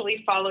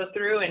actually follow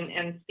through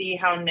and see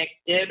how Nick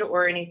did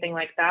or anything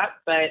like that,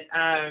 but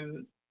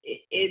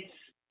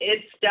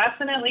it's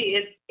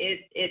definitely,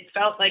 it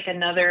felt like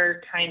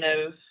another kind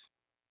of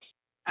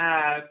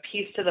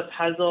piece to the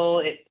puzzle.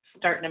 It's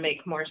starting to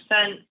make more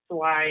sense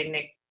why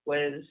Nick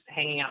was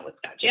hanging out with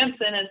Scott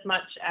Jansen as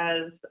much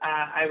as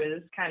I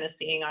was kind of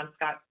seeing on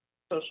Scott's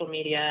social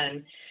media.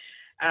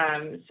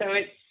 And so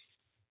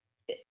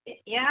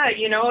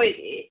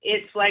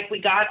it's like we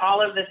got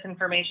all of this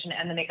information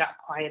and then it got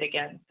quiet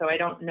again. So I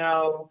don't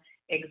know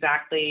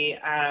exactly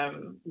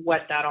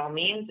what that all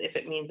means, if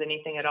it means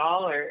anything at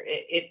all, or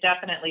it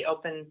definitely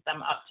opens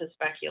them up to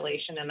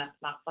speculation, and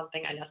that's not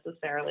something I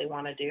necessarily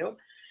want to do.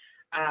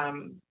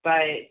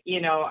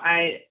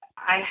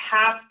 I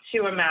have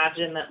to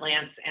imagine that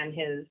Lance and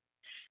his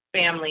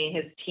family,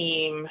 his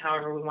team,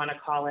 however we want to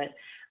call it,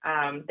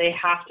 they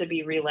have to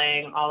be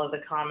relaying all of the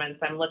comments.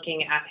 I'm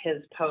looking at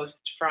his post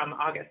from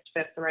August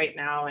 5th right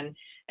now, and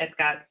it's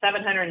got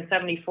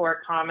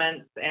 774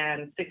 comments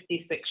and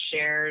 66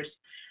 shares,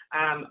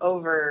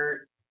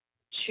 over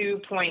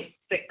 2.6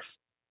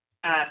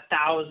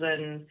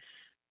 thousand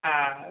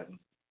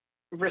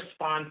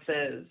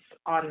responses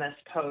on this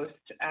post.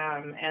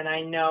 And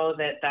I know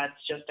that that's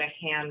just a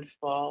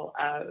handful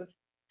of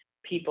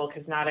people,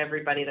 because not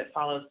everybody that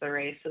follows the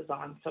race is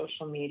on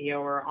social media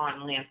or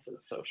on Lance's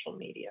social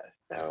media.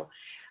 So,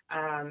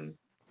 and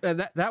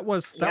that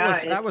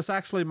was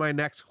actually my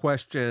next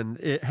question.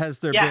 Has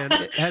there been?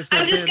 I'm just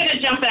going to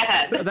jump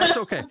ahead. That's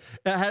okay.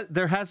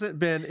 There hasn't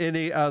been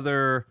any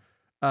other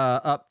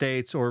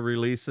updates or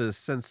releases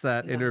since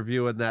that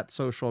interview and that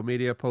social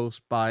media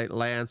post by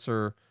Lance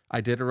or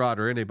Iditarod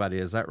or anybody.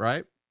 Is that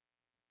right?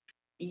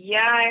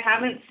 Yeah, I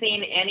haven't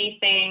seen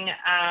anything.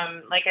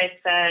 Like I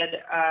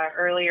said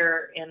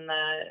earlier in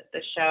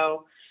the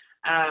show,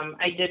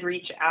 I did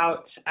reach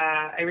out.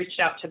 I reached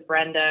out to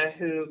Brenda,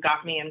 who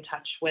got me in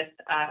touch with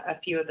a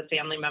few of the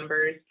family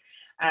members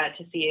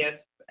to see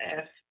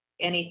if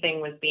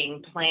anything was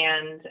being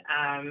planned.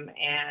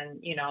 And,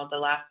 the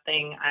last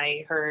thing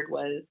I heard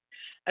was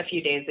a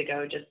few days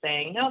ago just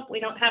saying, nope, we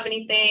don't have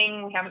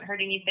anything. We haven't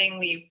heard anything.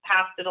 We've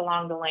passed it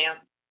along to Lance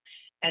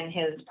and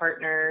his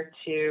partner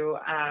to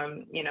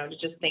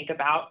just think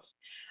about.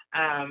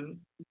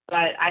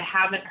 But I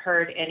haven't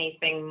heard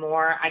anything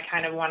more. I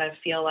kind of want to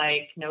feel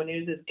like no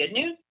news is good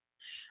news.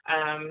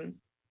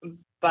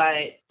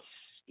 But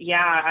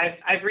yeah,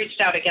 I've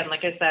reached out again.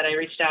 Like I said, I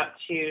reached out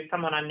to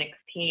someone on Nick's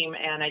team,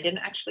 and I didn't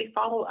actually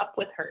follow up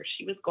with her.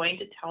 She was going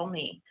to tell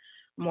me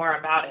more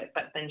about it,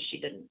 but then she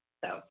didn't.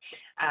 So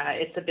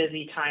it's a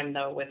busy time,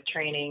 though, with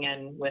training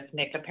and with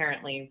Nick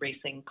apparently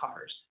racing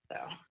cars.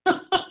 So.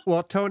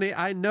 Well, Toni,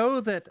 I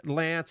know that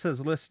Lance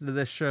has listened to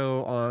this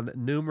show on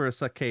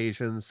numerous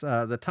occasions.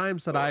 The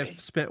times that I've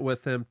spent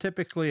with him,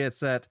 typically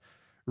it's at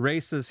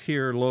races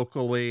here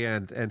locally,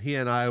 and he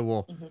and I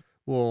will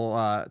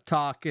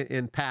talk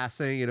in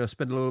passing,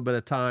 spend a little bit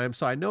of time.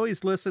 So I know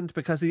he's listened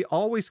because he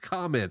always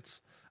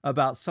comments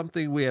about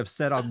something we have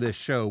said on this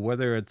show,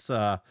 whether it's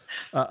a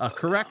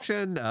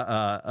correction,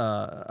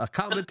 a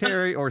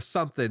commentary, or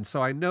something.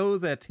 So I know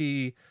that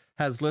he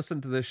has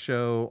listened to this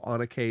show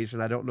on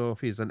occasion. I don't know if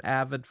he's an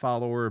avid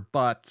follower,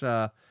 but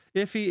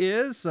if he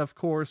is, of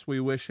course, we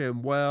wish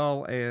him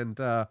well and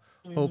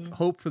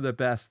hope for the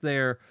best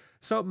there.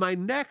 So my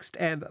next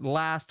and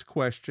last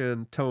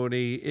question,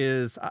 Toni,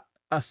 is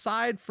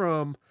aside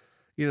from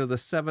the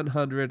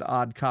 700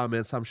 odd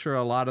comments, I'm sure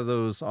a lot of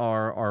those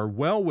are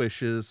well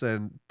wishes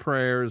and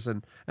prayers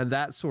and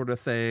that sort of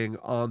thing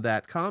on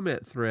that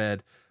comment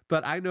thread.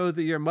 But I know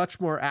that you're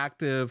much more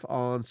active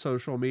on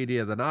social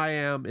media than I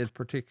am, in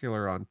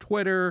particular on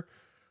Twitter.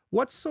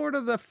 What's sort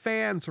of the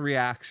fans'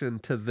 reaction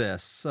to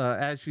this?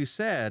 As you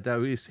said,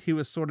 he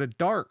was sort of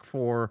dark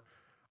for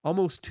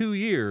almost 2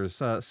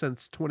 years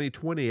since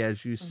 2020,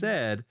 as you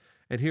said.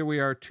 And here we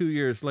are 2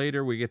 years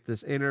later. We get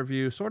this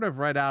interview sort of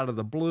right out of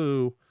the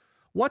blue.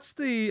 What's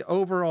the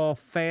overall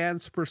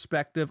fans'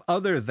 perspective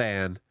other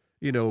than,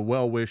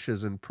 well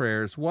wishes and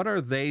prayers? What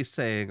are they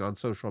saying on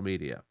social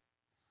media?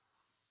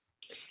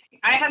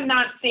 I have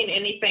not seen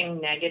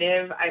anything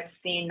negative. I've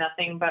seen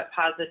nothing but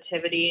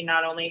positivity,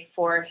 not only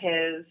for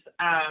his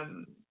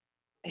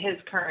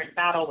current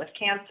battle with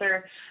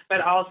cancer,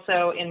 but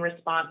also in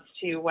response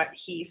to what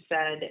he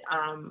said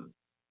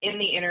in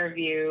the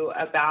interview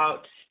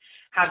about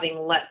having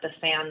let the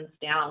fans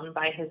down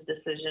by his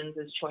decisions,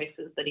 his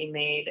choices that he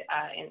made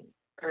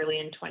early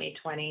in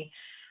 2020.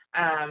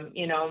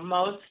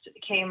 Most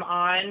came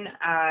on,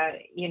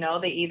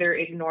 they either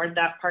ignored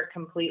that part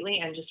completely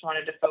and just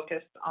wanted to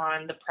focus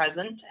on the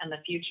present and the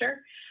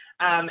future.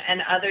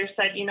 And others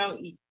said,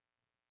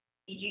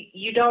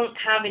 you don't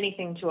have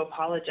anything to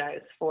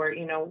apologize for.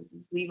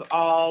 We've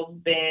all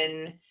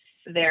been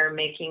there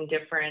making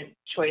different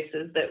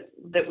choices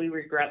that we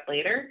regret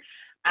later.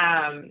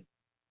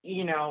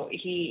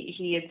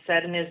 He had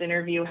said in his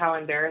interview how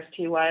embarrassed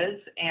he was,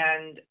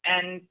 and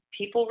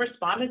people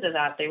responded to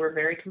that. They were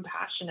very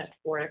compassionate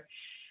for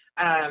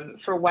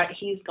what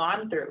he's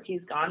gone through.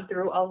 He's gone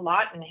through a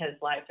lot in his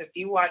life. If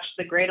you watch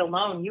The Great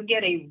Alone, you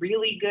get a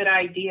really good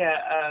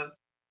idea of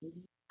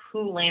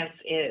who Lance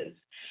is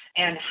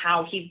and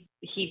how he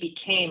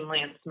became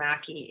Lance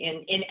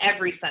Mackey in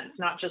every sense,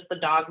 not just the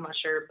dog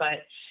musher,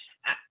 but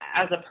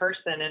as a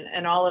person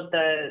and all of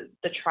the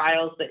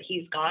trials that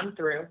he's gone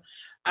through.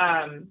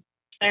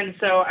 And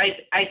so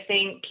I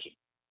think,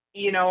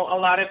 a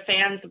lot of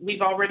fans,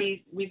 we've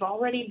already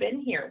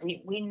been here.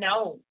 We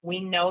know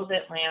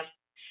that Lance,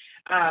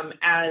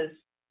 as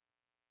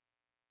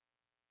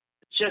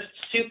just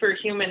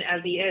superhuman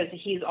as he is,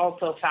 he's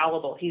also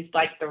fallible. He's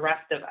like the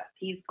rest of us.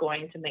 He's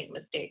going to make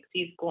mistakes.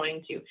 He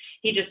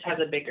just has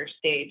a bigger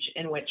stage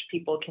in which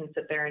people can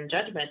sit there in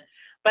judgment.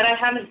 But I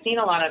haven't seen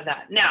a lot of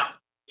that. Now,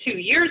 2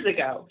 years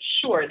ago,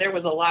 sure, there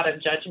was a lot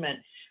of judgment,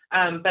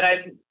 but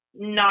I've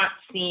not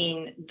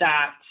seen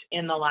that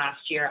in the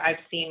last year.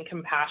 I've seen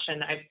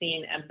compassion. I've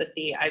seen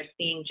empathy. I've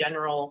seen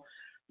general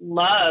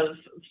love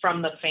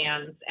from the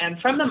fans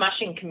and from the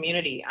mushing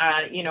community.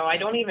 I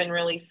don't even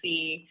really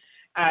see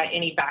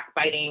any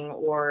backbiting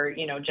or,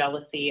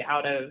 jealousy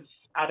out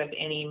of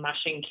any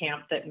mushing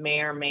camp that may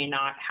or may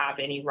not have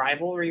any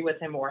rivalry with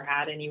him or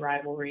had any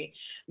rivalry.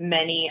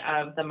 Many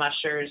of the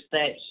mushers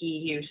that he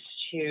used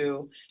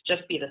to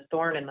just be the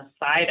thorn in the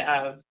side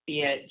of,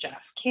 be it Jeff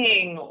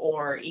King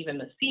or even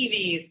the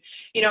Seavies,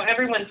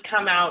 everyone's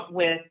come out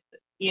with,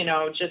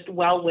 just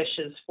well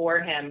wishes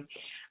for him.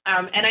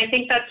 And I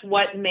think that's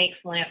what makes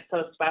Lance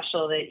so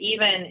special, that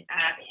even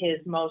at his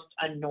most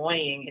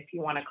annoying, if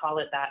you want to call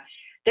it that,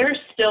 there's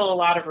still a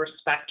lot of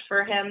respect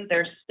for him.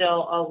 There's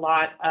still a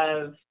lot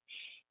of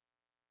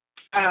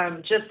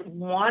just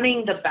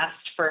wanting the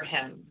best for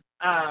him.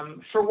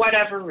 For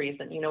whatever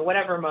reason,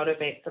 whatever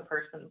motivates a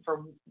person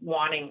for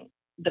wanting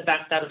the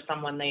best out of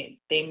someone they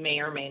may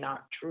or may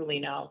not truly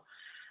know.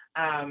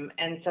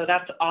 And so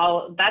that's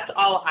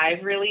all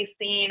I've really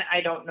seen.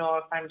 I don't know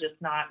if I'm just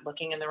not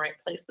looking in the right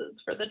places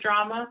for the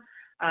drama,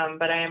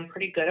 but I am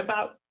pretty good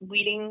about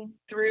weeding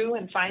through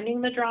and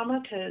finding the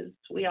drama, because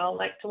we all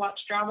like to watch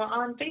drama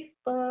on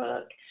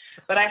Facebook.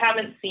 But I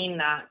haven't seen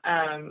that.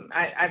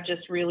 I've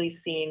just really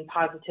seen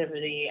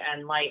positivity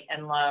and light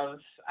and love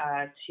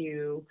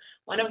to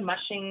one of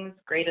mushing's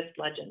greatest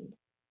legends.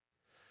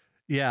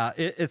 Yeah,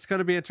 it's going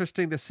to be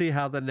interesting to see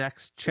how the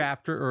next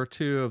chapter or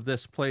two of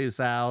this plays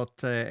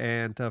out.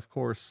 And of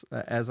course,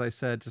 as I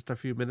said just a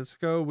few minutes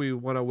ago, we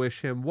want to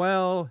wish him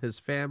well, his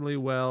family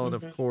well, and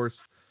of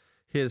course,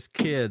 his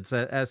kids.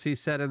 As he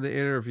said in the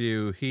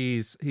interview,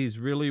 he's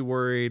really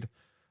worried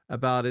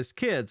about his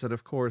kids. And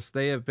of course,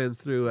 they have been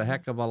through a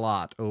heck of a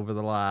lot over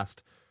the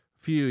last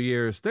few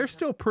years. They're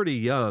still pretty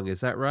young.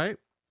 Is that right?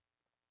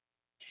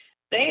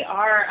 They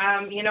are.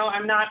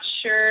 I'm not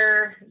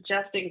sure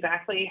just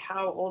exactly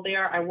how old they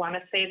are. I want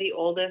to say the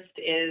oldest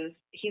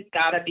he's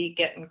got to be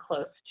getting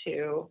close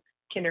to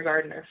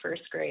kindergarten or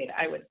first grade,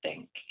 I would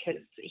think,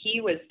 because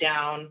he was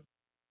down.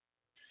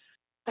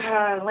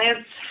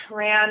 Lance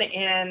ran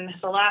in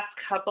the last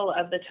couple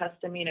of the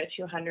Tustamina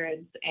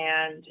 200s,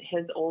 and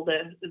the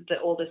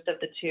oldest of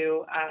the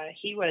two,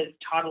 he was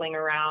toddling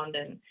around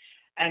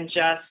and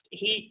just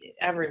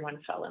everyone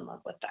fell in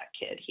love with that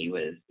kid. He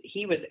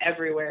was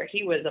everywhere.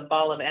 He was a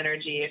ball of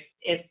energy.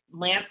 If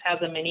Lance has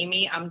a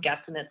mini-me, I'm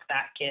guessing it's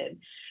that kid,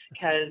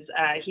 because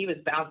he was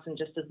bouncing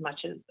just as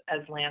much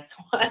as Lance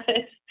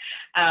was.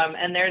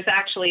 And there's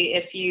actually,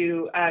 if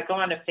you go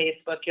onto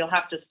Facebook, you'll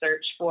have to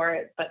search for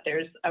it, but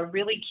there's a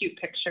really cute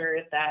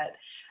picture that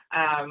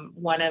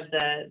one of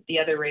the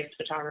other race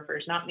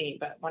photographers, not me,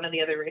 but one of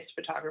the other race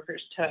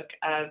photographers took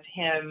of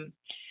him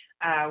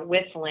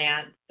with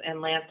Lance,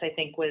 and Lance, I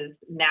think, was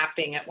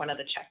napping at one of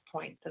the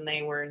checkpoints, and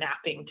they were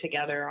napping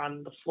together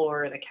on the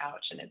floor or the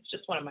couch, and it's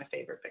just one of my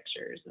favorite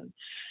pictures.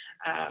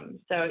 And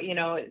so,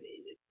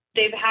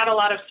 they've had a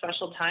lot of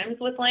special times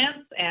with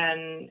Lance,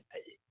 and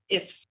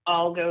if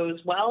all goes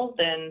well,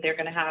 then they're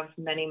going to have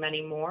many,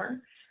 many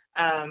more.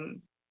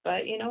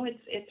 But, you know,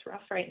 it's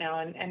rough right now,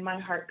 and my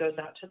heart goes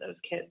out to those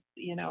kids.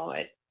 You know,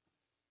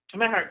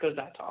 my heart goes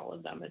out to all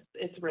of them.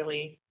 It's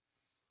really,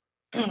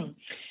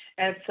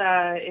 it's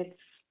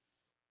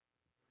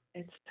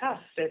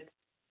tough.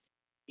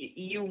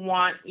 You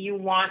want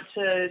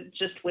to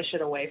just wish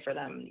it away for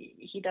them.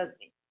 He does,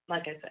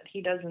 like I said,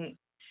 he doesn't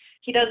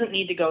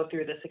need to go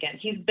through this again.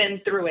 He's been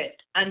through it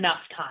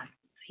enough times.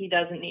 He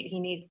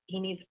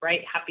needs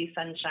bright, happy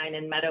sunshine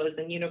and meadows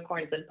and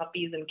unicorns and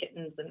puppies and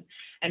kittens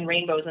and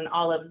rainbows and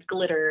olives,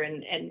 glitter,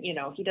 and you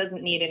know, he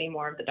doesn't need any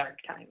more of the dark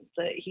times.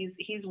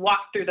 He's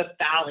walked through the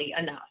valley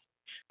enough.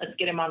 Let's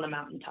get him on the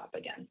mountaintop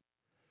again.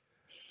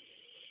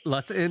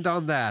 Let's end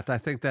on that. I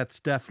think that's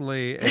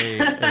definitely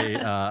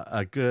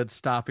a good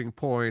stopping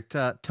point.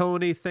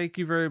 Toni, thank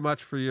you very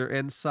much for your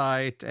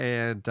insight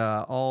and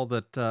all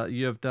that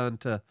you have done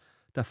to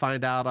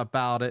find out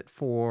about it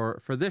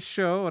for this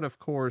show, and of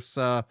course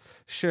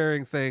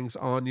sharing things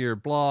on your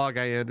blog.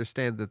 I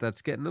understand that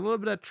that's getting a little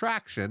bit of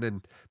traction,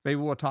 and maybe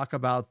we'll talk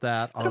about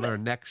that on our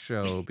next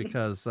show,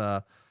 because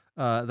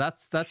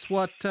that's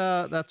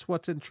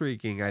what's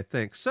intriguing, I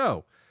think.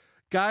 So,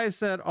 guys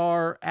that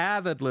are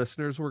avid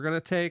listeners, we're going to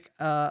take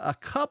a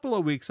couple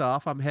of weeks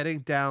off. I'm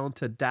heading down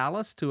to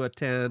Dallas to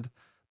attend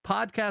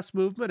Podcast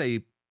Movement,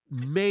 a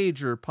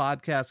major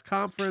podcast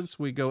conference.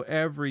 We go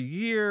every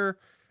year,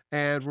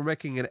 and we're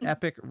making an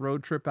epic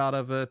road trip out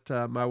of it.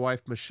 My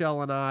wife,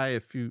 Michelle, and I,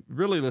 if you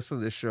really listen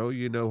to this show,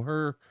 you know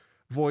her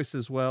voice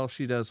as well.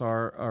 She does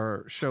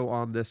our show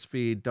on this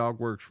feed,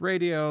 Dogworks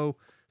Radio.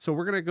 So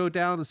we're going to go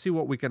down and see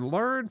what we can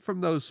learn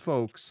from those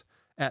folks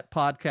at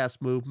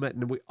Podcast Movement.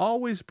 And we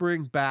always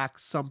bring back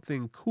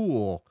something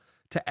cool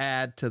to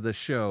add to the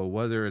show,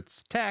 whether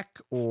it's tech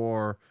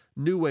or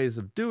new ways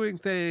of doing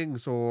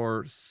things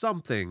or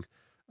something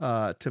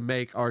to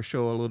make our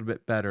show a little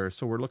bit better.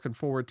 So we're looking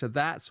forward to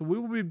that. So we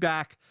will be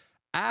back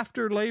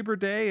after Labor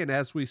Day. And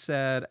as we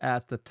said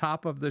at the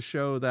top of the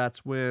show,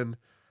 that's when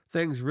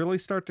things really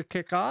start to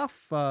kick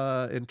off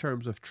in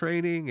terms of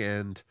training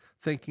and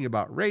thinking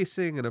about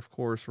racing. And of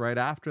course, right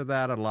after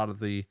that, a lot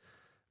of the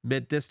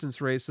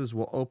mid-distance races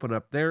will open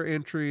up their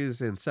entries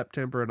in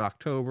September and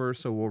October.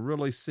 So we'll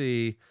really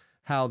see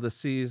how the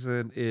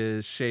season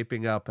is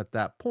shaping up at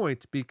that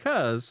point,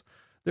 because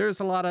there's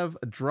a lot of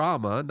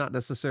drama, not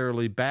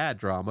necessarily bad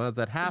drama,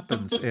 that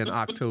happens in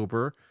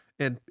October,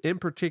 and in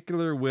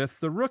particular with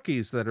the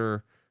rookies that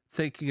are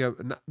thinking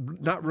of,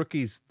 not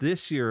rookies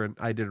this year in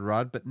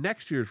Iditarod, but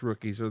next year's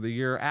rookies or the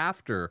year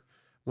after,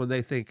 when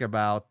they think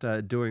about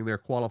doing their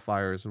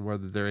qualifiers and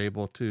whether they're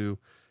able to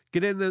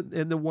get in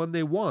the one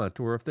they want,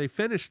 or if they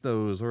finish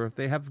those, or if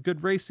they have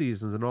good race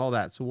seasons and all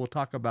that. So we'll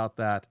talk about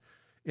that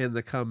in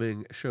the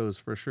coming shows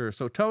for sure.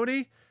 So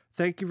Toni,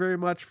 thank you very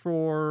much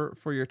for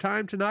your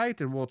time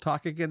tonight, and we'll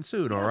talk again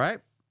soon, all right?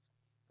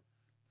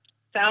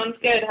 Sounds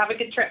good. Have a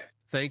good trip.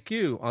 Thank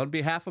you. On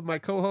behalf of my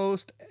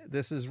co-host,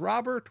 this is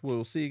Robert.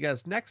 We'll see you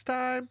guys next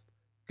time.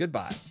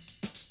 Goodbye.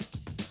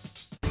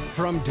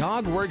 From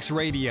Dogworks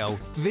Radio,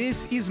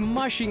 this is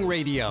Mushing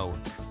Radio.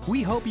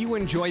 We hope you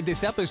enjoyed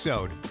this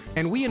episode,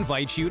 and we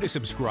invite you to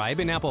subscribe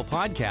in Apple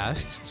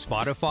Podcasts,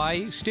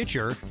 Spotify,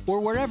 Stitcher,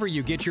 or wherever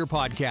you get your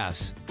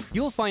podcasts.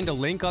 You'll find a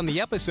link on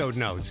the episode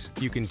notes.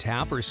 You can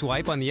tap or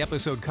swipe on the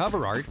episode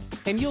cover art,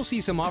 and you'll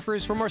see some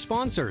offers from our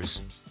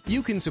sponsors.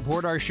 You can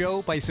support our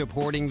show by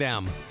supporting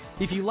them.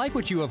 If you like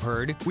what you have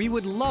heard, we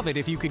would love it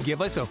if you could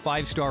give us a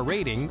 5-star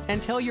rating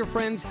and tell your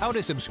friends how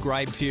to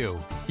subscribe too.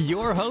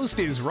 Your host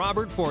is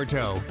Robert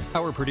Forto.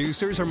 Our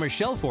producers are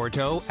Michelle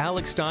Forto,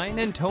 Alex Stein,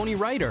 and Toni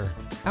Reitter.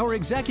 Our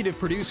executive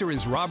producer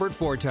is Robert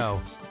Forto.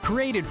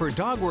 Created for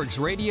Dogworks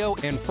Radio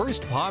and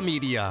First Paw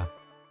Media.